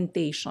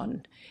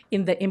fragmentation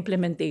in the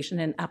implementation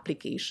and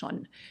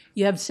application.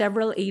 You have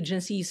several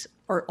agencies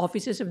or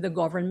offices of the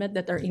government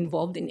that are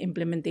involved in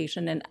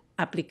implementation and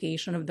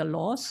application of the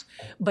laws,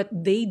 but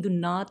they do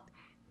not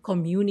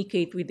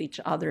communicate with each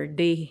other.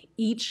 They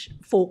each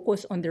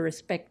focus on their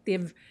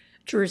respective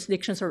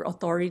jurisdictions or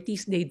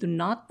authorities. They do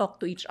not talk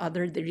to each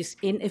other. There is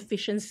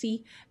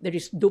inefficiency, there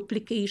is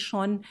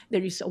duplication,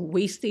 there is a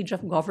wastage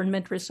of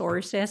government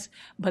resources.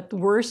 But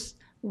worst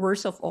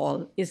of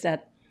all is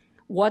that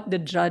what the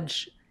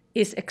judge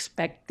is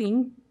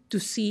expecting to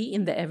see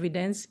in the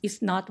evidence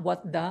is not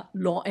what the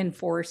law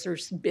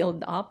enforcers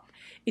build up.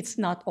 It's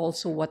not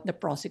also what the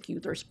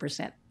prosecutors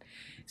present.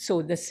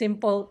 So the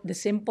simple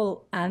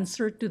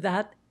answer to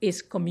that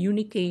is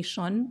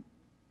communication.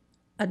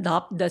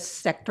 Adopt the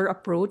sector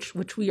approach,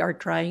 which we are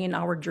trying in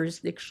our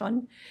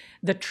jurisdiction.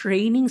 The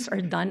trainings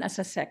are done as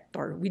a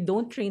sector. We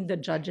don't train the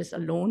judges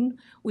alone.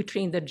 We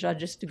train the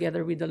judges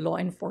together with the law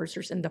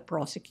enforcers and the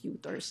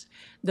prosecutors.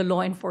 The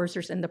law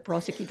enforcers and the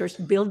prosecutors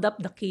build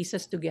up the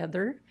cases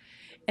together.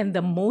 And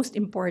the most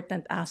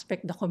important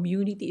aspect, the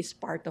community is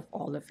part of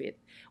all of it.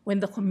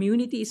 When the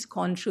community is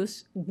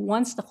conscious,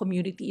 once the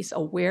community is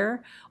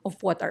aware of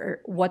what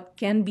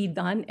can be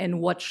done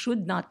and what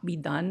should not be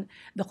done,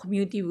 the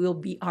community will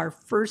be our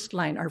first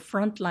line, our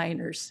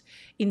frontliners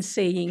in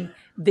saying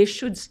this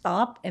should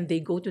stop, and they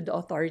go to the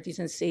authorities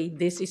and say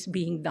this is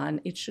being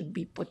done, it should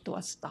be put to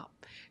a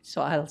stop.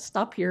 So I'll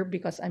stop here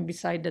because I'm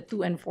beside the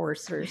two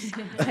enforcers.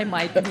 I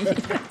might be.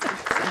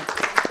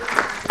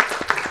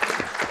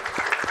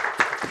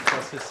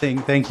 Singh,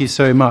 thank you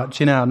so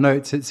much. In our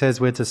notes, it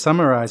says we're to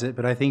summarize it,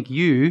 but I think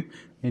you,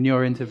 in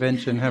your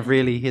intervention, have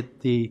really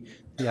hit the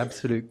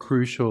absolute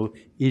crucial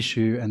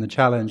issue and the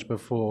challenge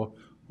before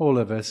all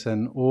of us,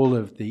 and all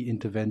of the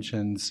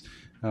interventions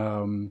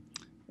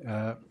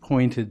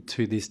pointed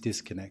to this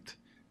disconnect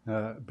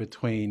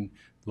between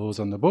laws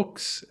on the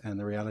books and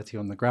the reality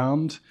on the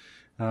ground.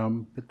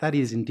 But that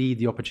is indeed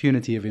the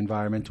opportunity of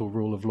environmental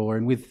rule of law.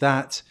 And with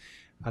that,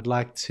 I'd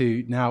like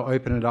to now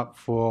open it up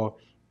for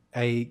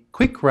a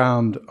quick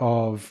round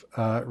of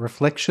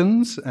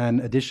reflections and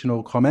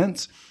additional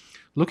comments.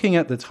 Looking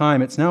at the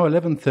time, it's now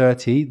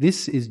 11:30.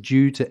 This is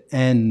due to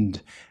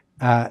end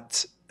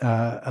at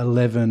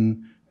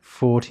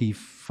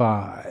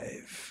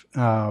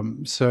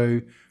 11:45.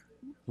 So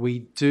we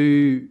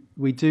do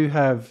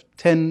have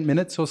 10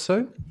 minutes or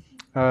so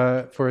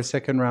for a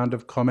second round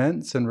of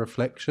comments and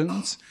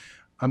reflections.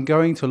 I'm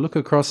going to look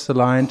across the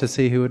line to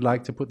see who would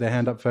like to put their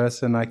hand up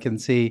first, and I can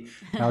see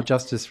our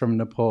Justice from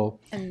Nepal.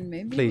 And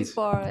maybe Please.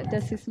 for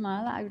Justice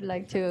Malla, I would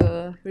like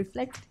to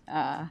reflect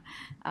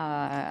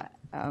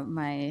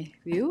my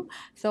view.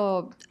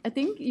 So I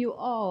think you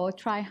all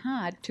try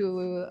hard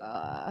to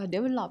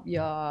develop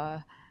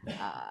your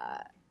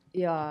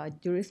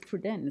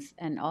jurisprudence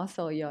and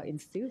also your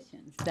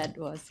institutions. That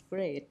was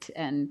great.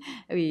 And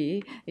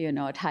we,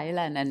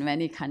 Thailand and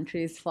many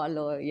countries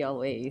follow your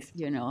ways,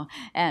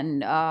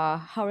 And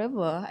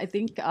however, I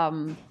think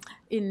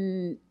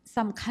in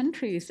some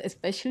countries,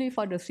 especially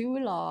for the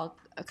civil law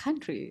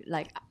country,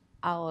 like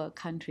our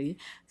country,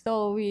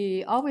 so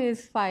we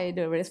always find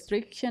the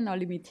restriction or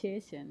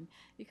limitation.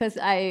 Because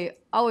I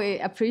always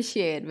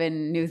appreciate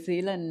when New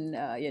Zealand,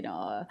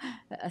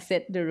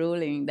 set the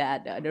ruling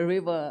that the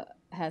river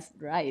has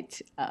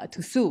right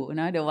to sue.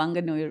 The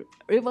Wanganui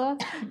River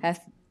has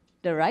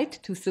the right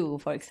to sue,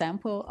 for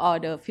example, or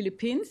the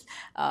Philippines.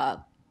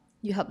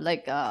 You have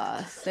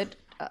set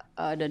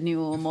the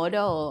new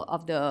model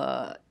of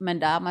the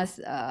mandamus,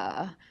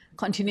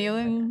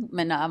 continuing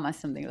mandamus,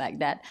 something like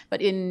that.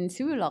 But in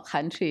civil law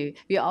country,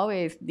 we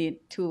always need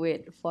to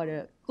wait for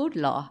the good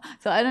law.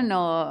 So I don't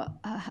know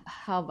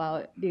how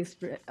about these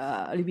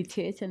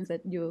limitations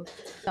that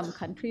some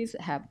countries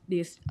have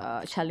this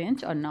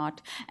challenge or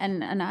not.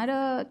 And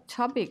another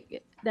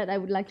topic that I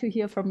would like to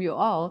hear from you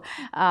all,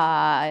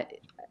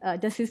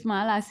 Justice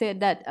Malla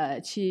said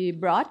that she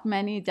brought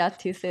many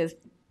justices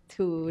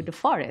to the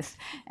forest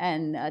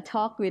and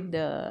talk with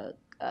the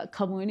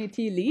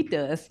community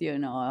leaders,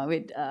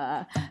 with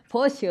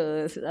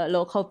poachers,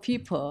 local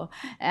people,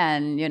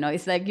 and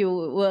it's like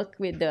you work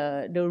with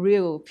the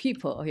real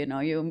people.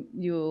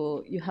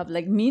 You have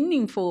like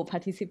meaningful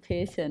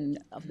participation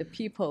of the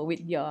people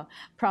with your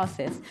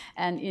process.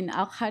 And in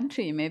our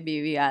country,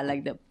 maybe we are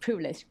like the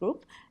privileged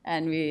group,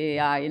 and we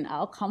are in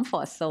our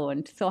comfort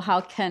zone. So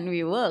how can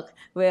we work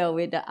well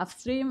with the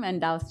upstream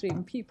and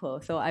downstream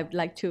people? So I'd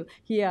like to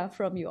hear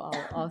from you all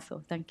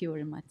also. Thank you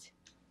very much.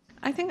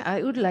 I think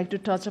I would like to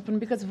touch upon,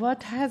 because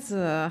what has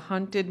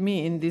haunted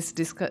me in this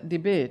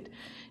debate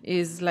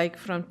is like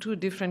from two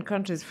different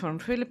countries, from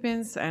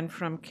Philippines and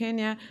from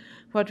Kenya,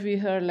 what we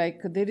heard, like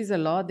there is a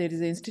law, there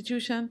is an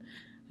institution,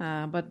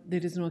 but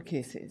there is no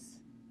cases.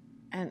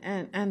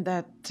 And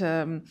that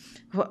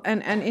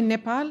and in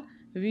Nepal,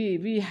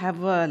 we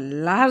have a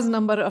large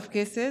number of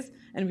cases,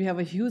 and we have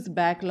a huge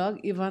backlog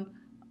even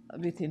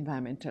with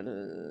environmental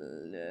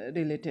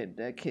related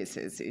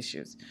cases,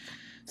 issues.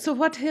 So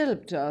what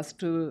helped us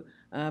to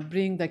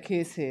bring the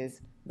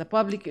cases, the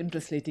public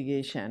interest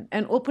litigation,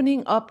 and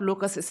opening up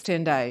locus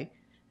standi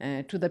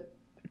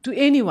to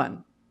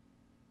anyone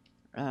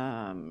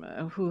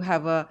who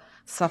have a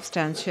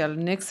substantial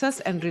nexus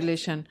and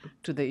relation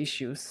to the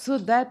issues. So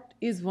that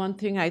is one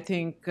thing I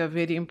think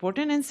very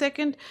important. And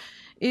second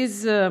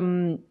is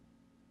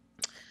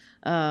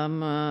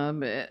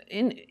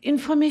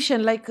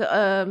information, like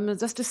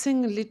Justice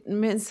Singh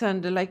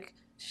mentioned, like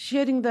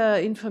sharing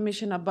the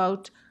information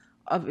about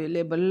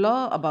available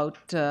law, about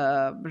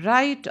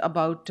right,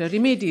 about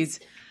remedies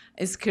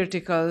is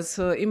critical.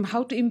 So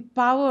how to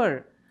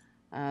empower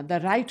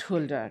the right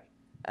holder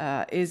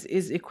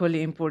is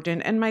equally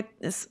important. And my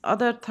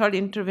third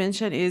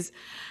intervention is,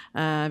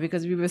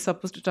 because we were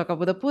supposed to talk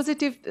about the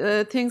positive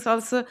things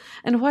also,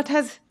 and what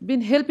has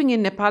been helping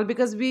in Nepal,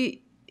 because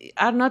we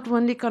are not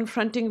only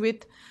confronting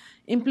with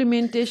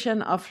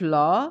implementation of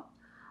law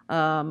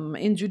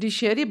in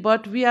judiciary,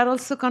 but we are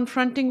also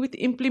confronting with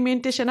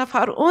implementation of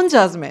our own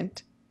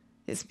judgment,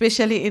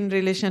 especially in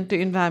relation to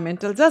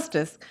environmental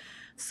justice.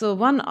 So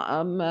one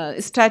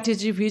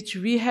strategy which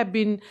we have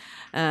been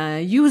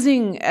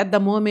using at the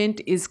moment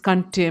is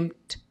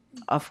contempt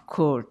of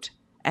court.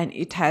 And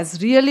it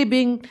has really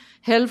been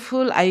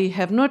helpful. I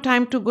have no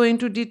time to go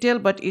into detail,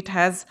 but it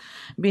has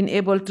been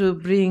able to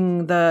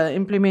bring the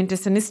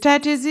implementation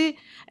strategy,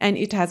 and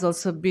it has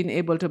also been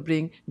able to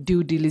bring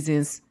due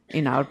diligence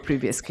in our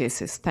previous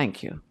cases.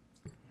 Thank you.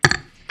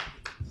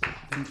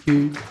 Thank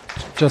you,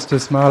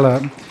 Justice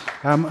Malla.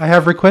 I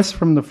have requests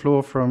from the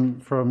floor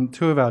from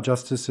two of our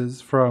justices,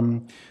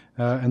 from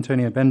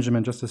Antonio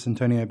Benjamin, Justice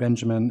Antonio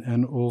Benjamin,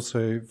 and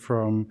also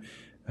from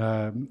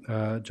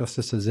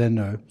Justice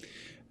Arzeno.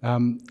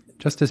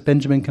 Justice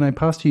Benjamin, can I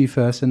pass to you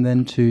first, and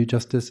then to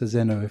Justice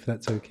Arzeno, if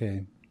that's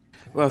okay?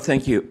 Well,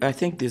 thank you. I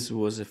think this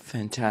was a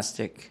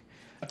fantastic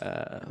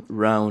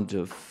round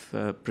of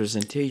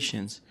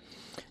presentations.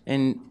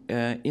 And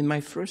in my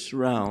first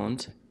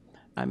round,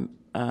 I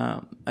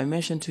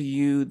mentioned to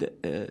you,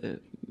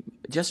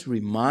 just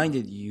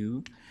reminded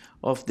you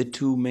of the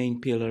two main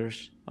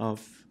pillars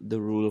of the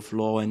rule of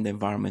law and the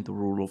environmental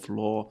rule of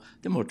law,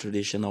 the more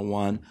traditional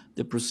one,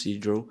 the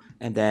procedural,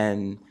 and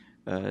then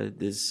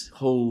this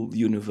whole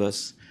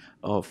universe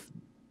of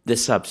the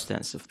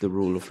substance of the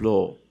rule of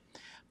law.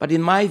 But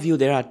in my view,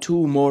 there are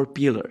two more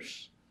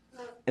pillars,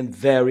 and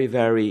very,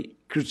 very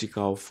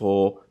critical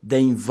for the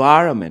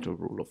environmental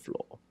rule of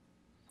law.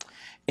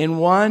 And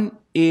one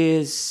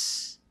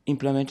is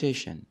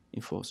implementation,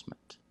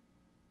 enforcement.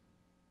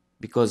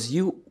 Because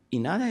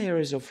in other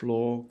areas of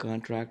law,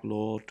 contract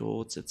law,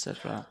 torts,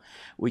 etc.,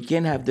 we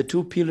can have the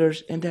two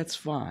pillars, and that's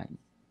fine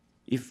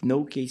if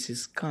no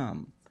cases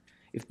come,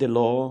 if the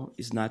law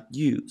is not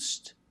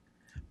used,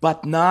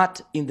 but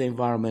not in the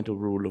environmental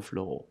rule of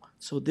law.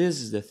 So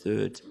this is the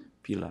third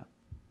pillar,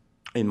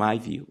 in my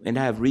view, and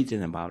I have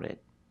written about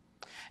it.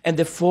 And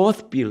the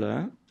fourth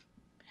pillar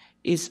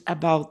is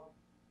about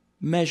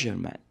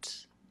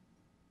measurement.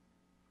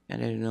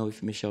 And I don't know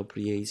if Michel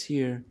Prier is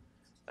here.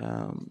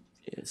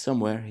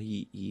 Somewhere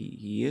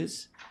he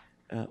is,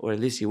 or at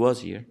least he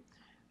was here.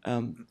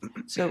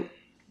 So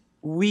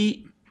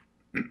we,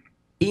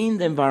 in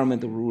the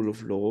environmental rule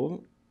of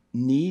law,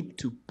 need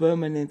to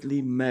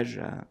permanently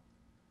measure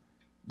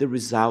the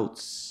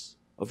results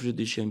of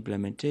judicial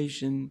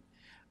implementation,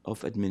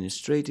 of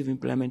administrative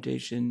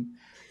implementation.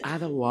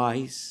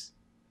 Otherwise,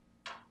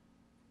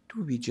 it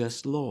will be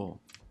just law.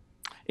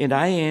 And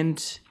I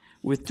end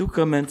with two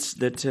comments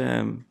that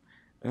I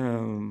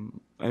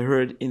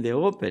heard in the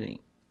opening.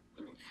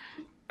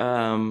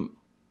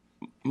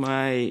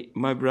 My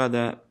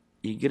brother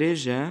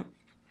Igreja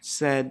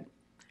said,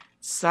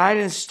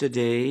 silence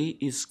today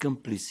is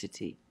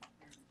complicity.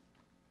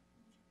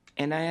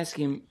 And I asked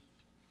him,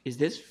 is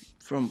this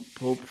from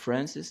Pope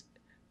Francis?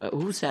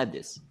 Who said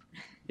this?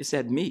 He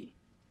said, me.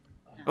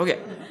 Okay,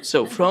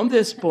 so from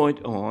this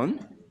point on,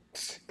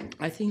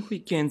 I think we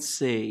can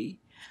say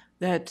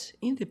that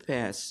in the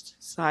past,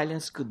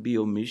 silence could be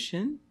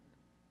omission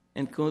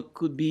and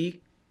could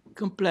be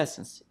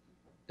complacency.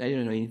 I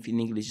don't know if in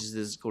English is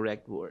this the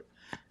correct word.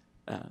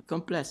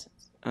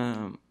 complacence.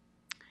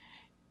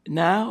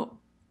 Now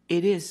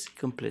it is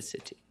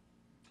complicity.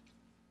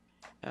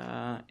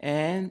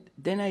 And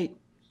then I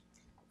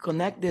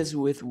connect this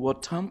with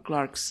what Tom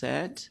Clark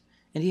said,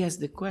 and he has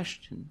the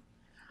question,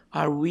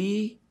 are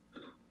we,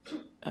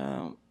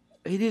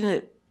 he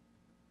didn't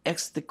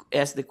ask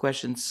the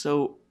question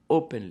so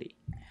openly,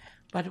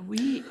 but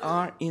we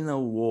are in a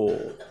war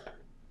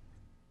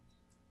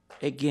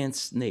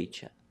against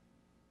nature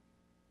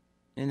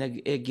and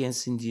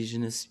against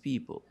indigenous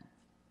people.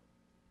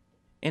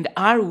 And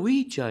are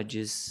we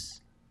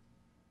judges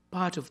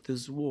part of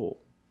this war,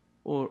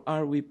 or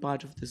are we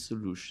part of the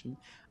solution?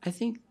 I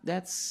think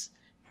that's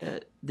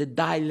the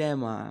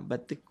dilemma,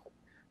 but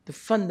the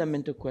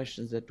fundamental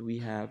questions that we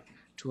have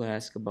to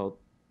ask about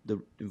the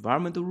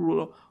environmental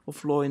rule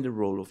of law and the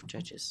role of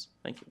judges.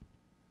 Thank you.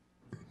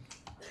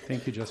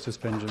 Thank you, Justice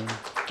Benjamin.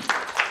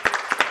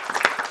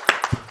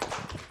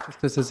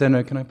 Justice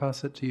Arzeno, can I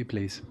pass it to you,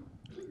 please?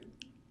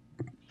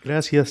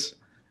 Gracias.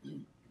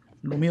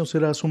 Lo mío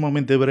será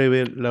sumamente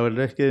breve. La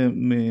verdad es que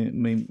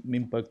me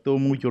impactó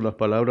mucho las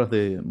palabras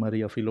de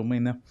María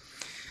Filomena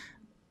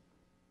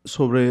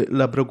sobre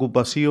la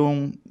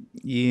preocupación,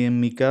 y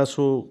en mi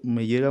caso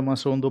me llega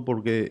más hondo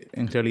porque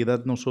en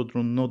realidad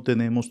nosotros no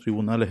tenemos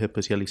tribunales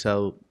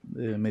especializados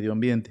de medio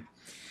ambiente.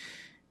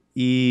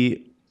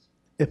 Y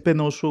es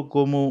penoso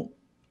como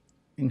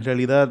en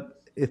realidad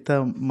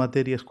esta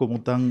materia es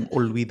como tan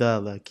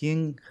olvidada.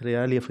 ¿Quién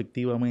real y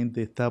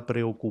efectivamente está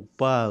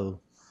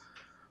preocupado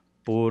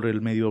por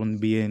el medio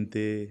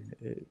ambiente?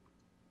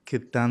 ¿Qué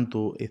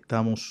tanto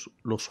estamos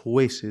los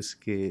jueces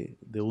que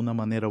de una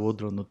manera u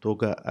otra nos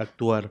toca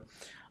actuar,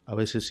 a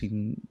veces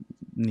sin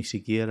ni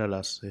siquiera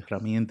las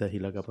herramientas y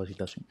la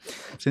capacitación?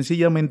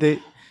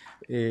 Sencillamente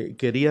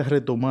quería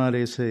retomar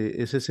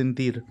ese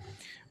sentir,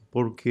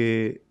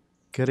 porque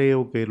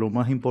creo que lo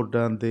más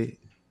importante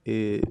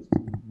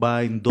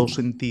va en dos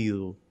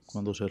sentidos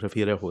cuando se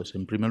refiere a jueces.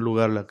 En primer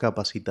lugar, la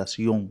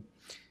capacitación.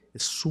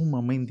 Es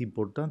sumamente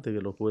importante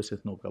que los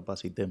jueces nos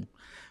capacitemos,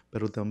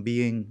 pero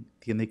también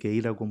tiene que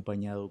ir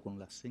acompañado con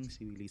la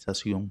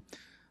sensibilización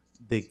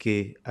de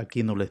que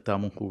aquí no le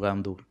estamos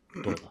jugando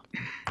toda.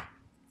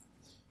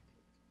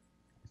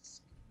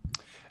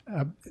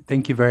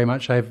 Thank you very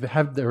much. I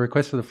have the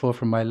request for the floor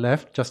from my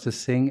left, Justice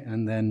Singh,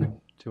 and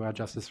then to our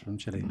Justice from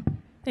Chile.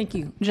 Thank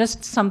you.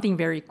 Just something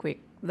very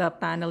quick. The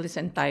panel is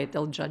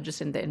entitled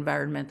Judges in the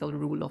Environmental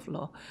Rule of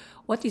Law.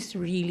 What is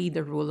really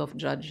the role of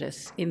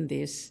judges in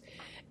this?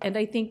 And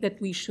I think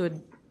that we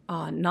should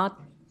not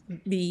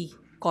be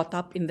caught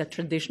up in the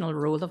traditional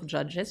role of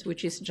judges,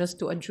 which is just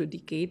to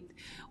adjudicate.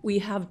 We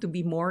have to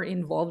be more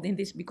involved in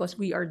this because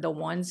we are the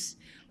ones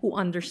who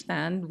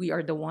understand, we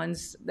are the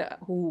ones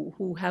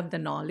who have the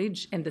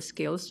knowledge and the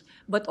skills,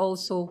 but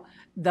also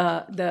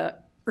the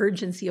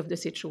urgency of the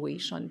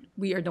situation.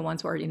 We are the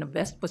ones who are in the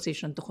best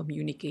position to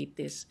communicate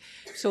this.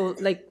 So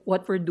like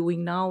what we're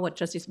doing now, what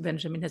Justice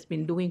Benjamin has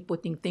been doing,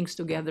 putting things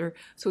together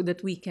so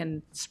that we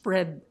can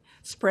spread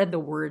the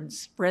word,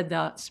 spread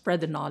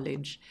the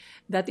knowledge.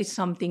 That is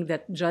something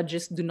that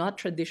judges do not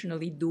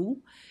traditionally do.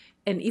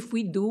 And if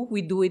we do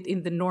it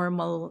in the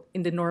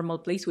normal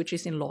place, which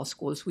is in law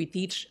schools. We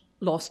teach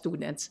law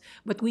students,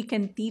 but we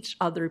can teach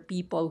other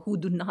people who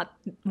do not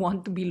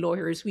want to be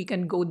lawyers. We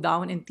can go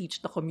down and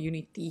teach the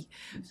community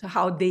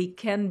how they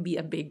can be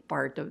a big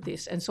part of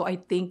this. And so I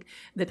think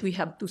that we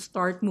have to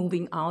start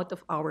moving out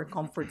of our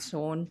comfort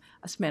zone,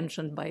 as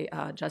mentioned by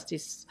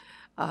Justice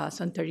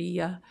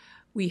Suntariya.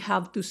 We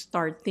have to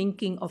start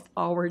thinking of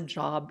our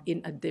job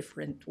in a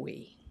different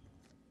way.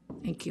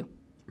 Thank you.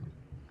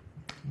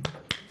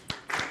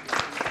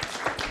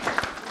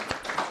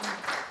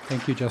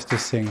 Thank you,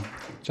 Justice Singh.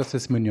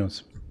 Justice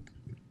Muñoz.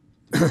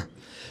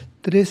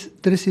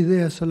 Tres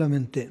ideas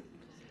solamente.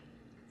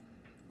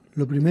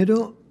 Lo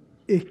primero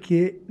es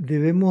que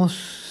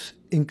debemos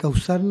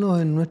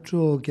encauzarnos en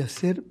nuestro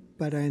quehacer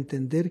para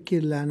entender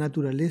que la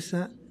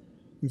naturaleza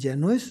ya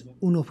no es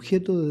un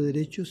objeto de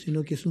derecho,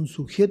 sino que es un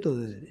sujeto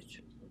de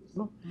derecho.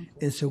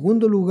 En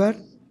segundo lugar,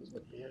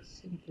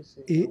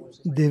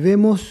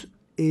 debemos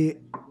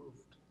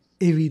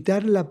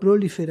evitar la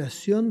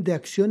proliferación de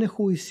acciones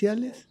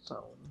judiciales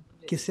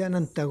que sean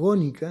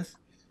antagónicas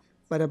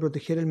para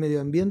proteger el medio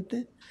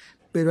ambiente,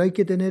 pero hay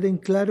que tener en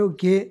claro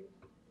que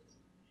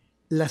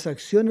las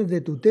acciones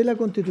de tutela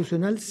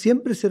constitucional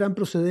siempre serán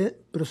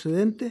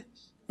procedentes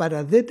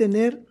para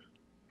detener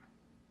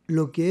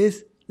lo que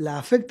es la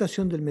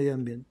afectación del medio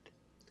ambiente.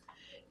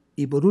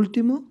 Y por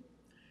último,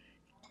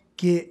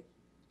 que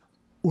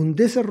un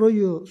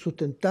desarrollo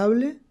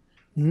sustentable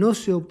no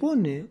se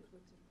opone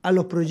a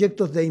los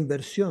proyectos de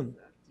inversión,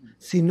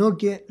 sino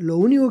que lo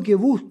único que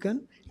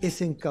buscan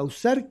es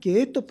encauzar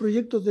que estos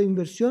proyectos de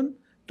inversión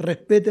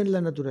respeten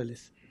la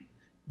naturaleza.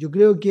 Yo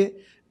creo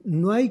que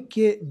no hay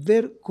que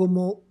ver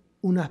como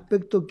un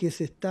aspecto que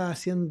se está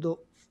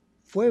haciendo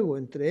fuego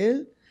entre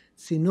él,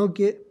 sino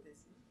que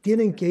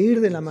tienen que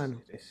ir de la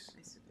mano.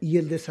 Y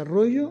el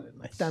desarrollo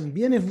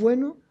también es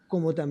bueno,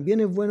 como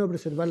también es bueno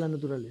preservar la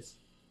naturaleza.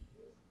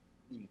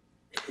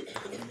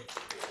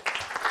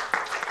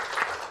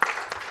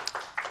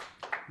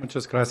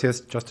 Muchas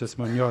gracias, Justice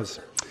Muñoz.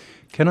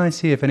 Can I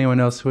see if anyone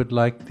else would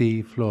like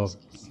the floor?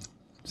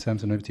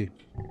 Samson, over to you.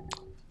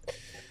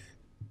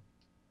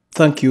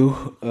 Thank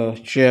you,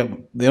 Chair.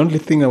 The only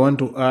thing I want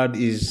to add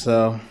is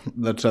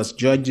that as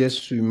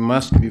judges, we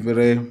must be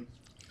very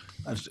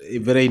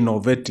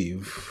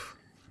innovative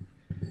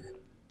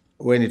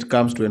when it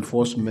comes to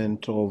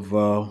enforcement of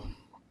our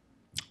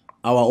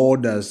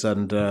orders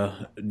and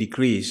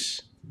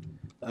decrees.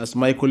 As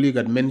my colleague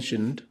had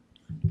mentioned,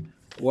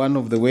 one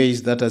of the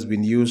ways that has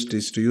been used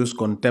is to use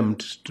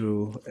contempt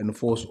to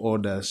enforce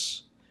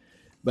orders.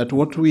 But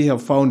what we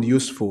have found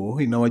useful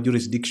in our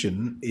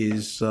jurisdiction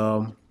is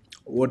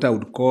what I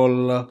would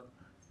call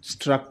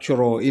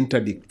structural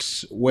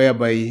interdicts,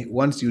 whereby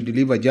once you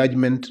deliver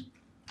judgment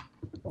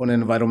on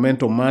an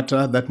environmental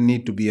matter that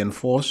need to be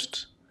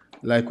enforced,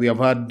 like we have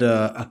had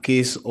a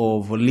case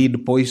of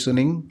lead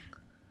poisoning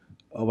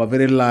of a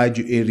very large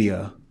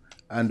area,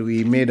 and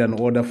we made an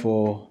order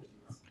for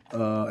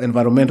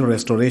environmental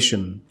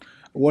restoration.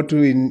 What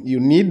you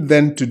need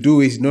then to do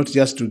is not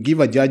just to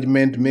give a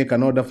judgment, make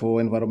an order for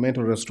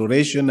environmental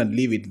restoration and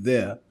leave it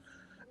there.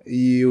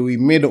 We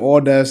made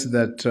orders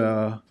that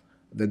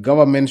the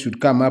government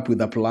should come up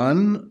with a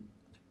plan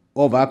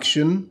of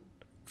action,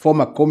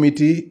 form a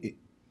committee,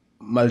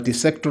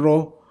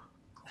 multi-sectoral,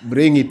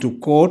 bring it to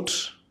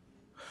court.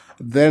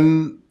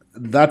 Then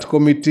that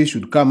committee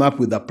should come up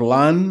with a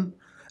plan.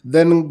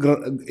 Then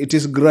it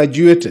is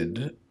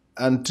graduated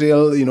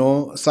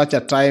until such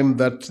a time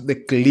that the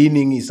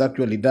cleaning is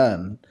actually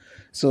done.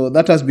 So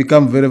that has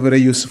become very, very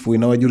useful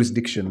in our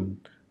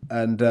jurisdiction,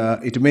 and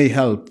it may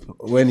help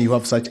when you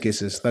have such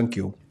cases. Thank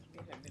you.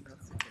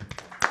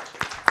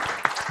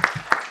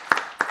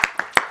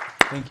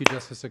 Thank you,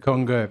 Justice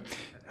Okong.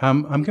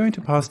 I'm going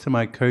to pass to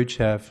my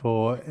co-chair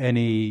for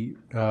any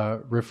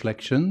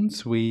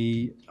reflections.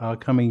 We are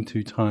coming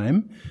to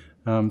time,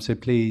 so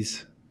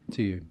please,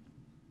 to you.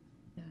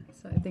 Yeah,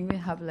 so I think we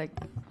have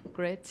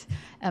great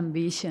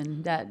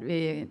ambition that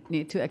we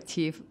need to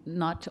achieve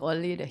not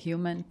only the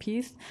human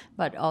peace,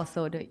 but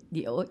also the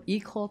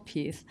equal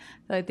peace.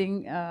 So I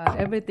think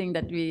everything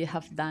that we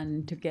have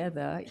done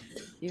together,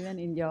 even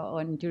in your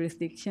own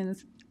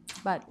jurisdictions,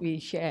 but we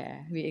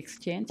share, we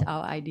exchange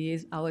our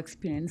ideas, our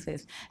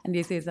experiences, and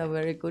this is a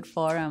very good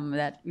forum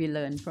that we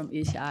learn from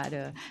each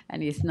other.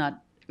 And it's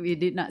not, we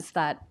don't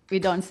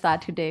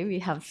start today, we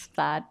have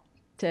started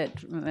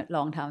a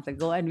long time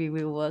ago, and we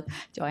will work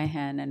join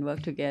hand and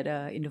work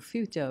together in the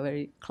future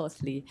very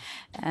closely.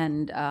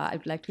 And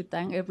I'd like to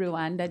thank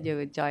everyone that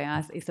you join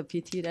us. It's a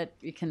pity that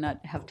we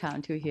cannot have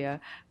time to hear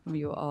from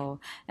you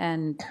all.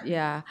 And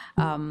yeah,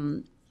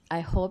 I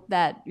hope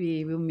that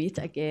we will meet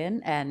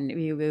again and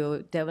we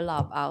will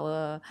develop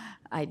our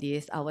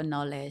ideas, our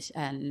knowledge,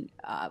 and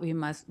we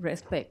must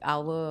respect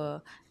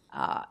our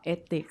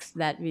ethics,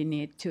 that we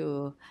need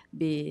to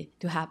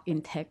have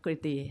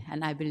integrity.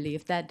 And I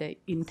believe that the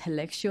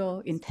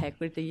intellectual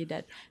integrity,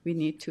 that we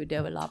need to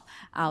develop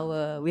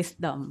our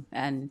wisdom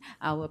and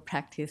our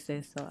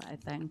practices. So I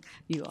thank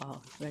you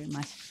all very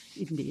much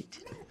indeed.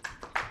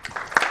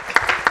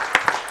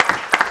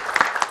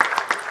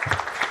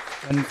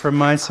 And from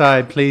my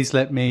side, please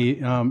let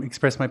me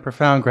express my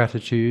profound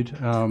gratitude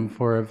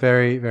for a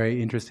very,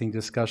 very interesting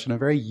discussion, a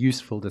very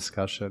useful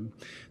discussion.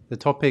 The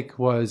topic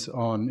was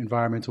on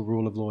environmental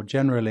rule of law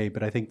generally,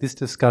 but I think this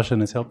discussion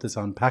has helped us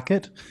unpack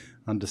it,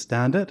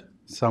 understand it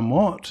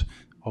somewhat.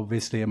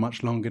 Obviously, a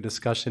much longer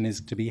discussion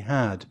is to be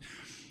had.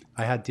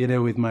 I had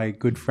dinner with my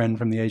good friend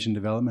from the Asian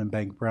Development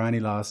Bank,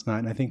 Raine, last night,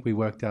 and I think we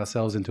worked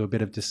ourselves into a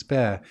bit of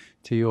despair.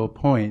 To your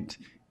point,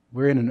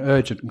 we're in an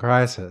urgent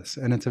crisis,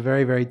 and it's a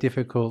very, very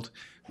difficult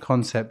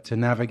concept to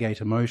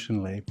navigate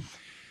emotionally.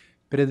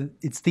 But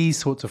it's these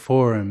sorts of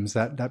forums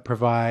that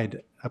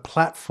provide a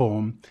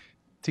platform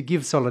to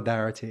give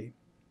solidarity,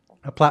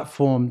 a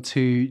platform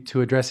to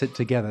address it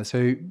together.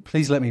 So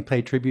please let me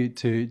pay tribute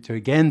to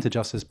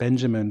Justice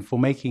Benjamin for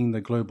making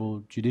the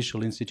Global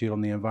Judicial Institute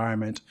on the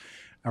Environment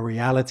a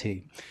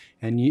reality.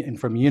 And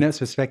from UNEP's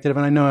perspective,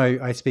 and I know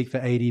I speak for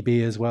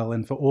ADB as well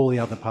and for all the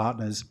other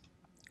partners,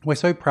 we're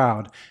so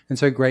proud and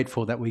so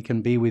grateful that we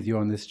can be with you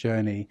on this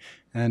journey.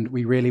 And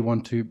we really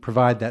want to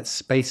provide that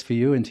space for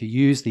you and to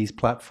use these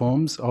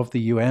platforms of the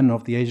UN,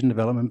 of the Asian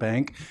Development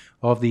Bank,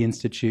 of the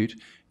Institute,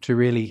 to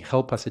really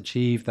help us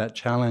achieve that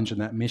challenge and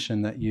that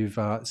mission that you've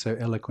so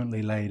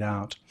eloquently laid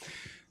out.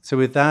 So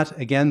with that,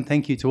 again,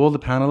 thank you to all the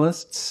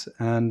panelists,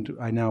 and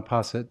I now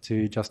pass it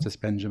to Justice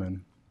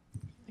Benjamin.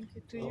 Thank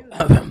you to you.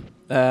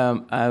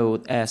 I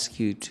would ask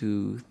you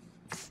to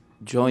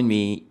join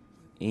me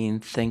in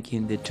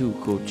thanking the two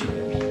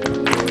co-chairs.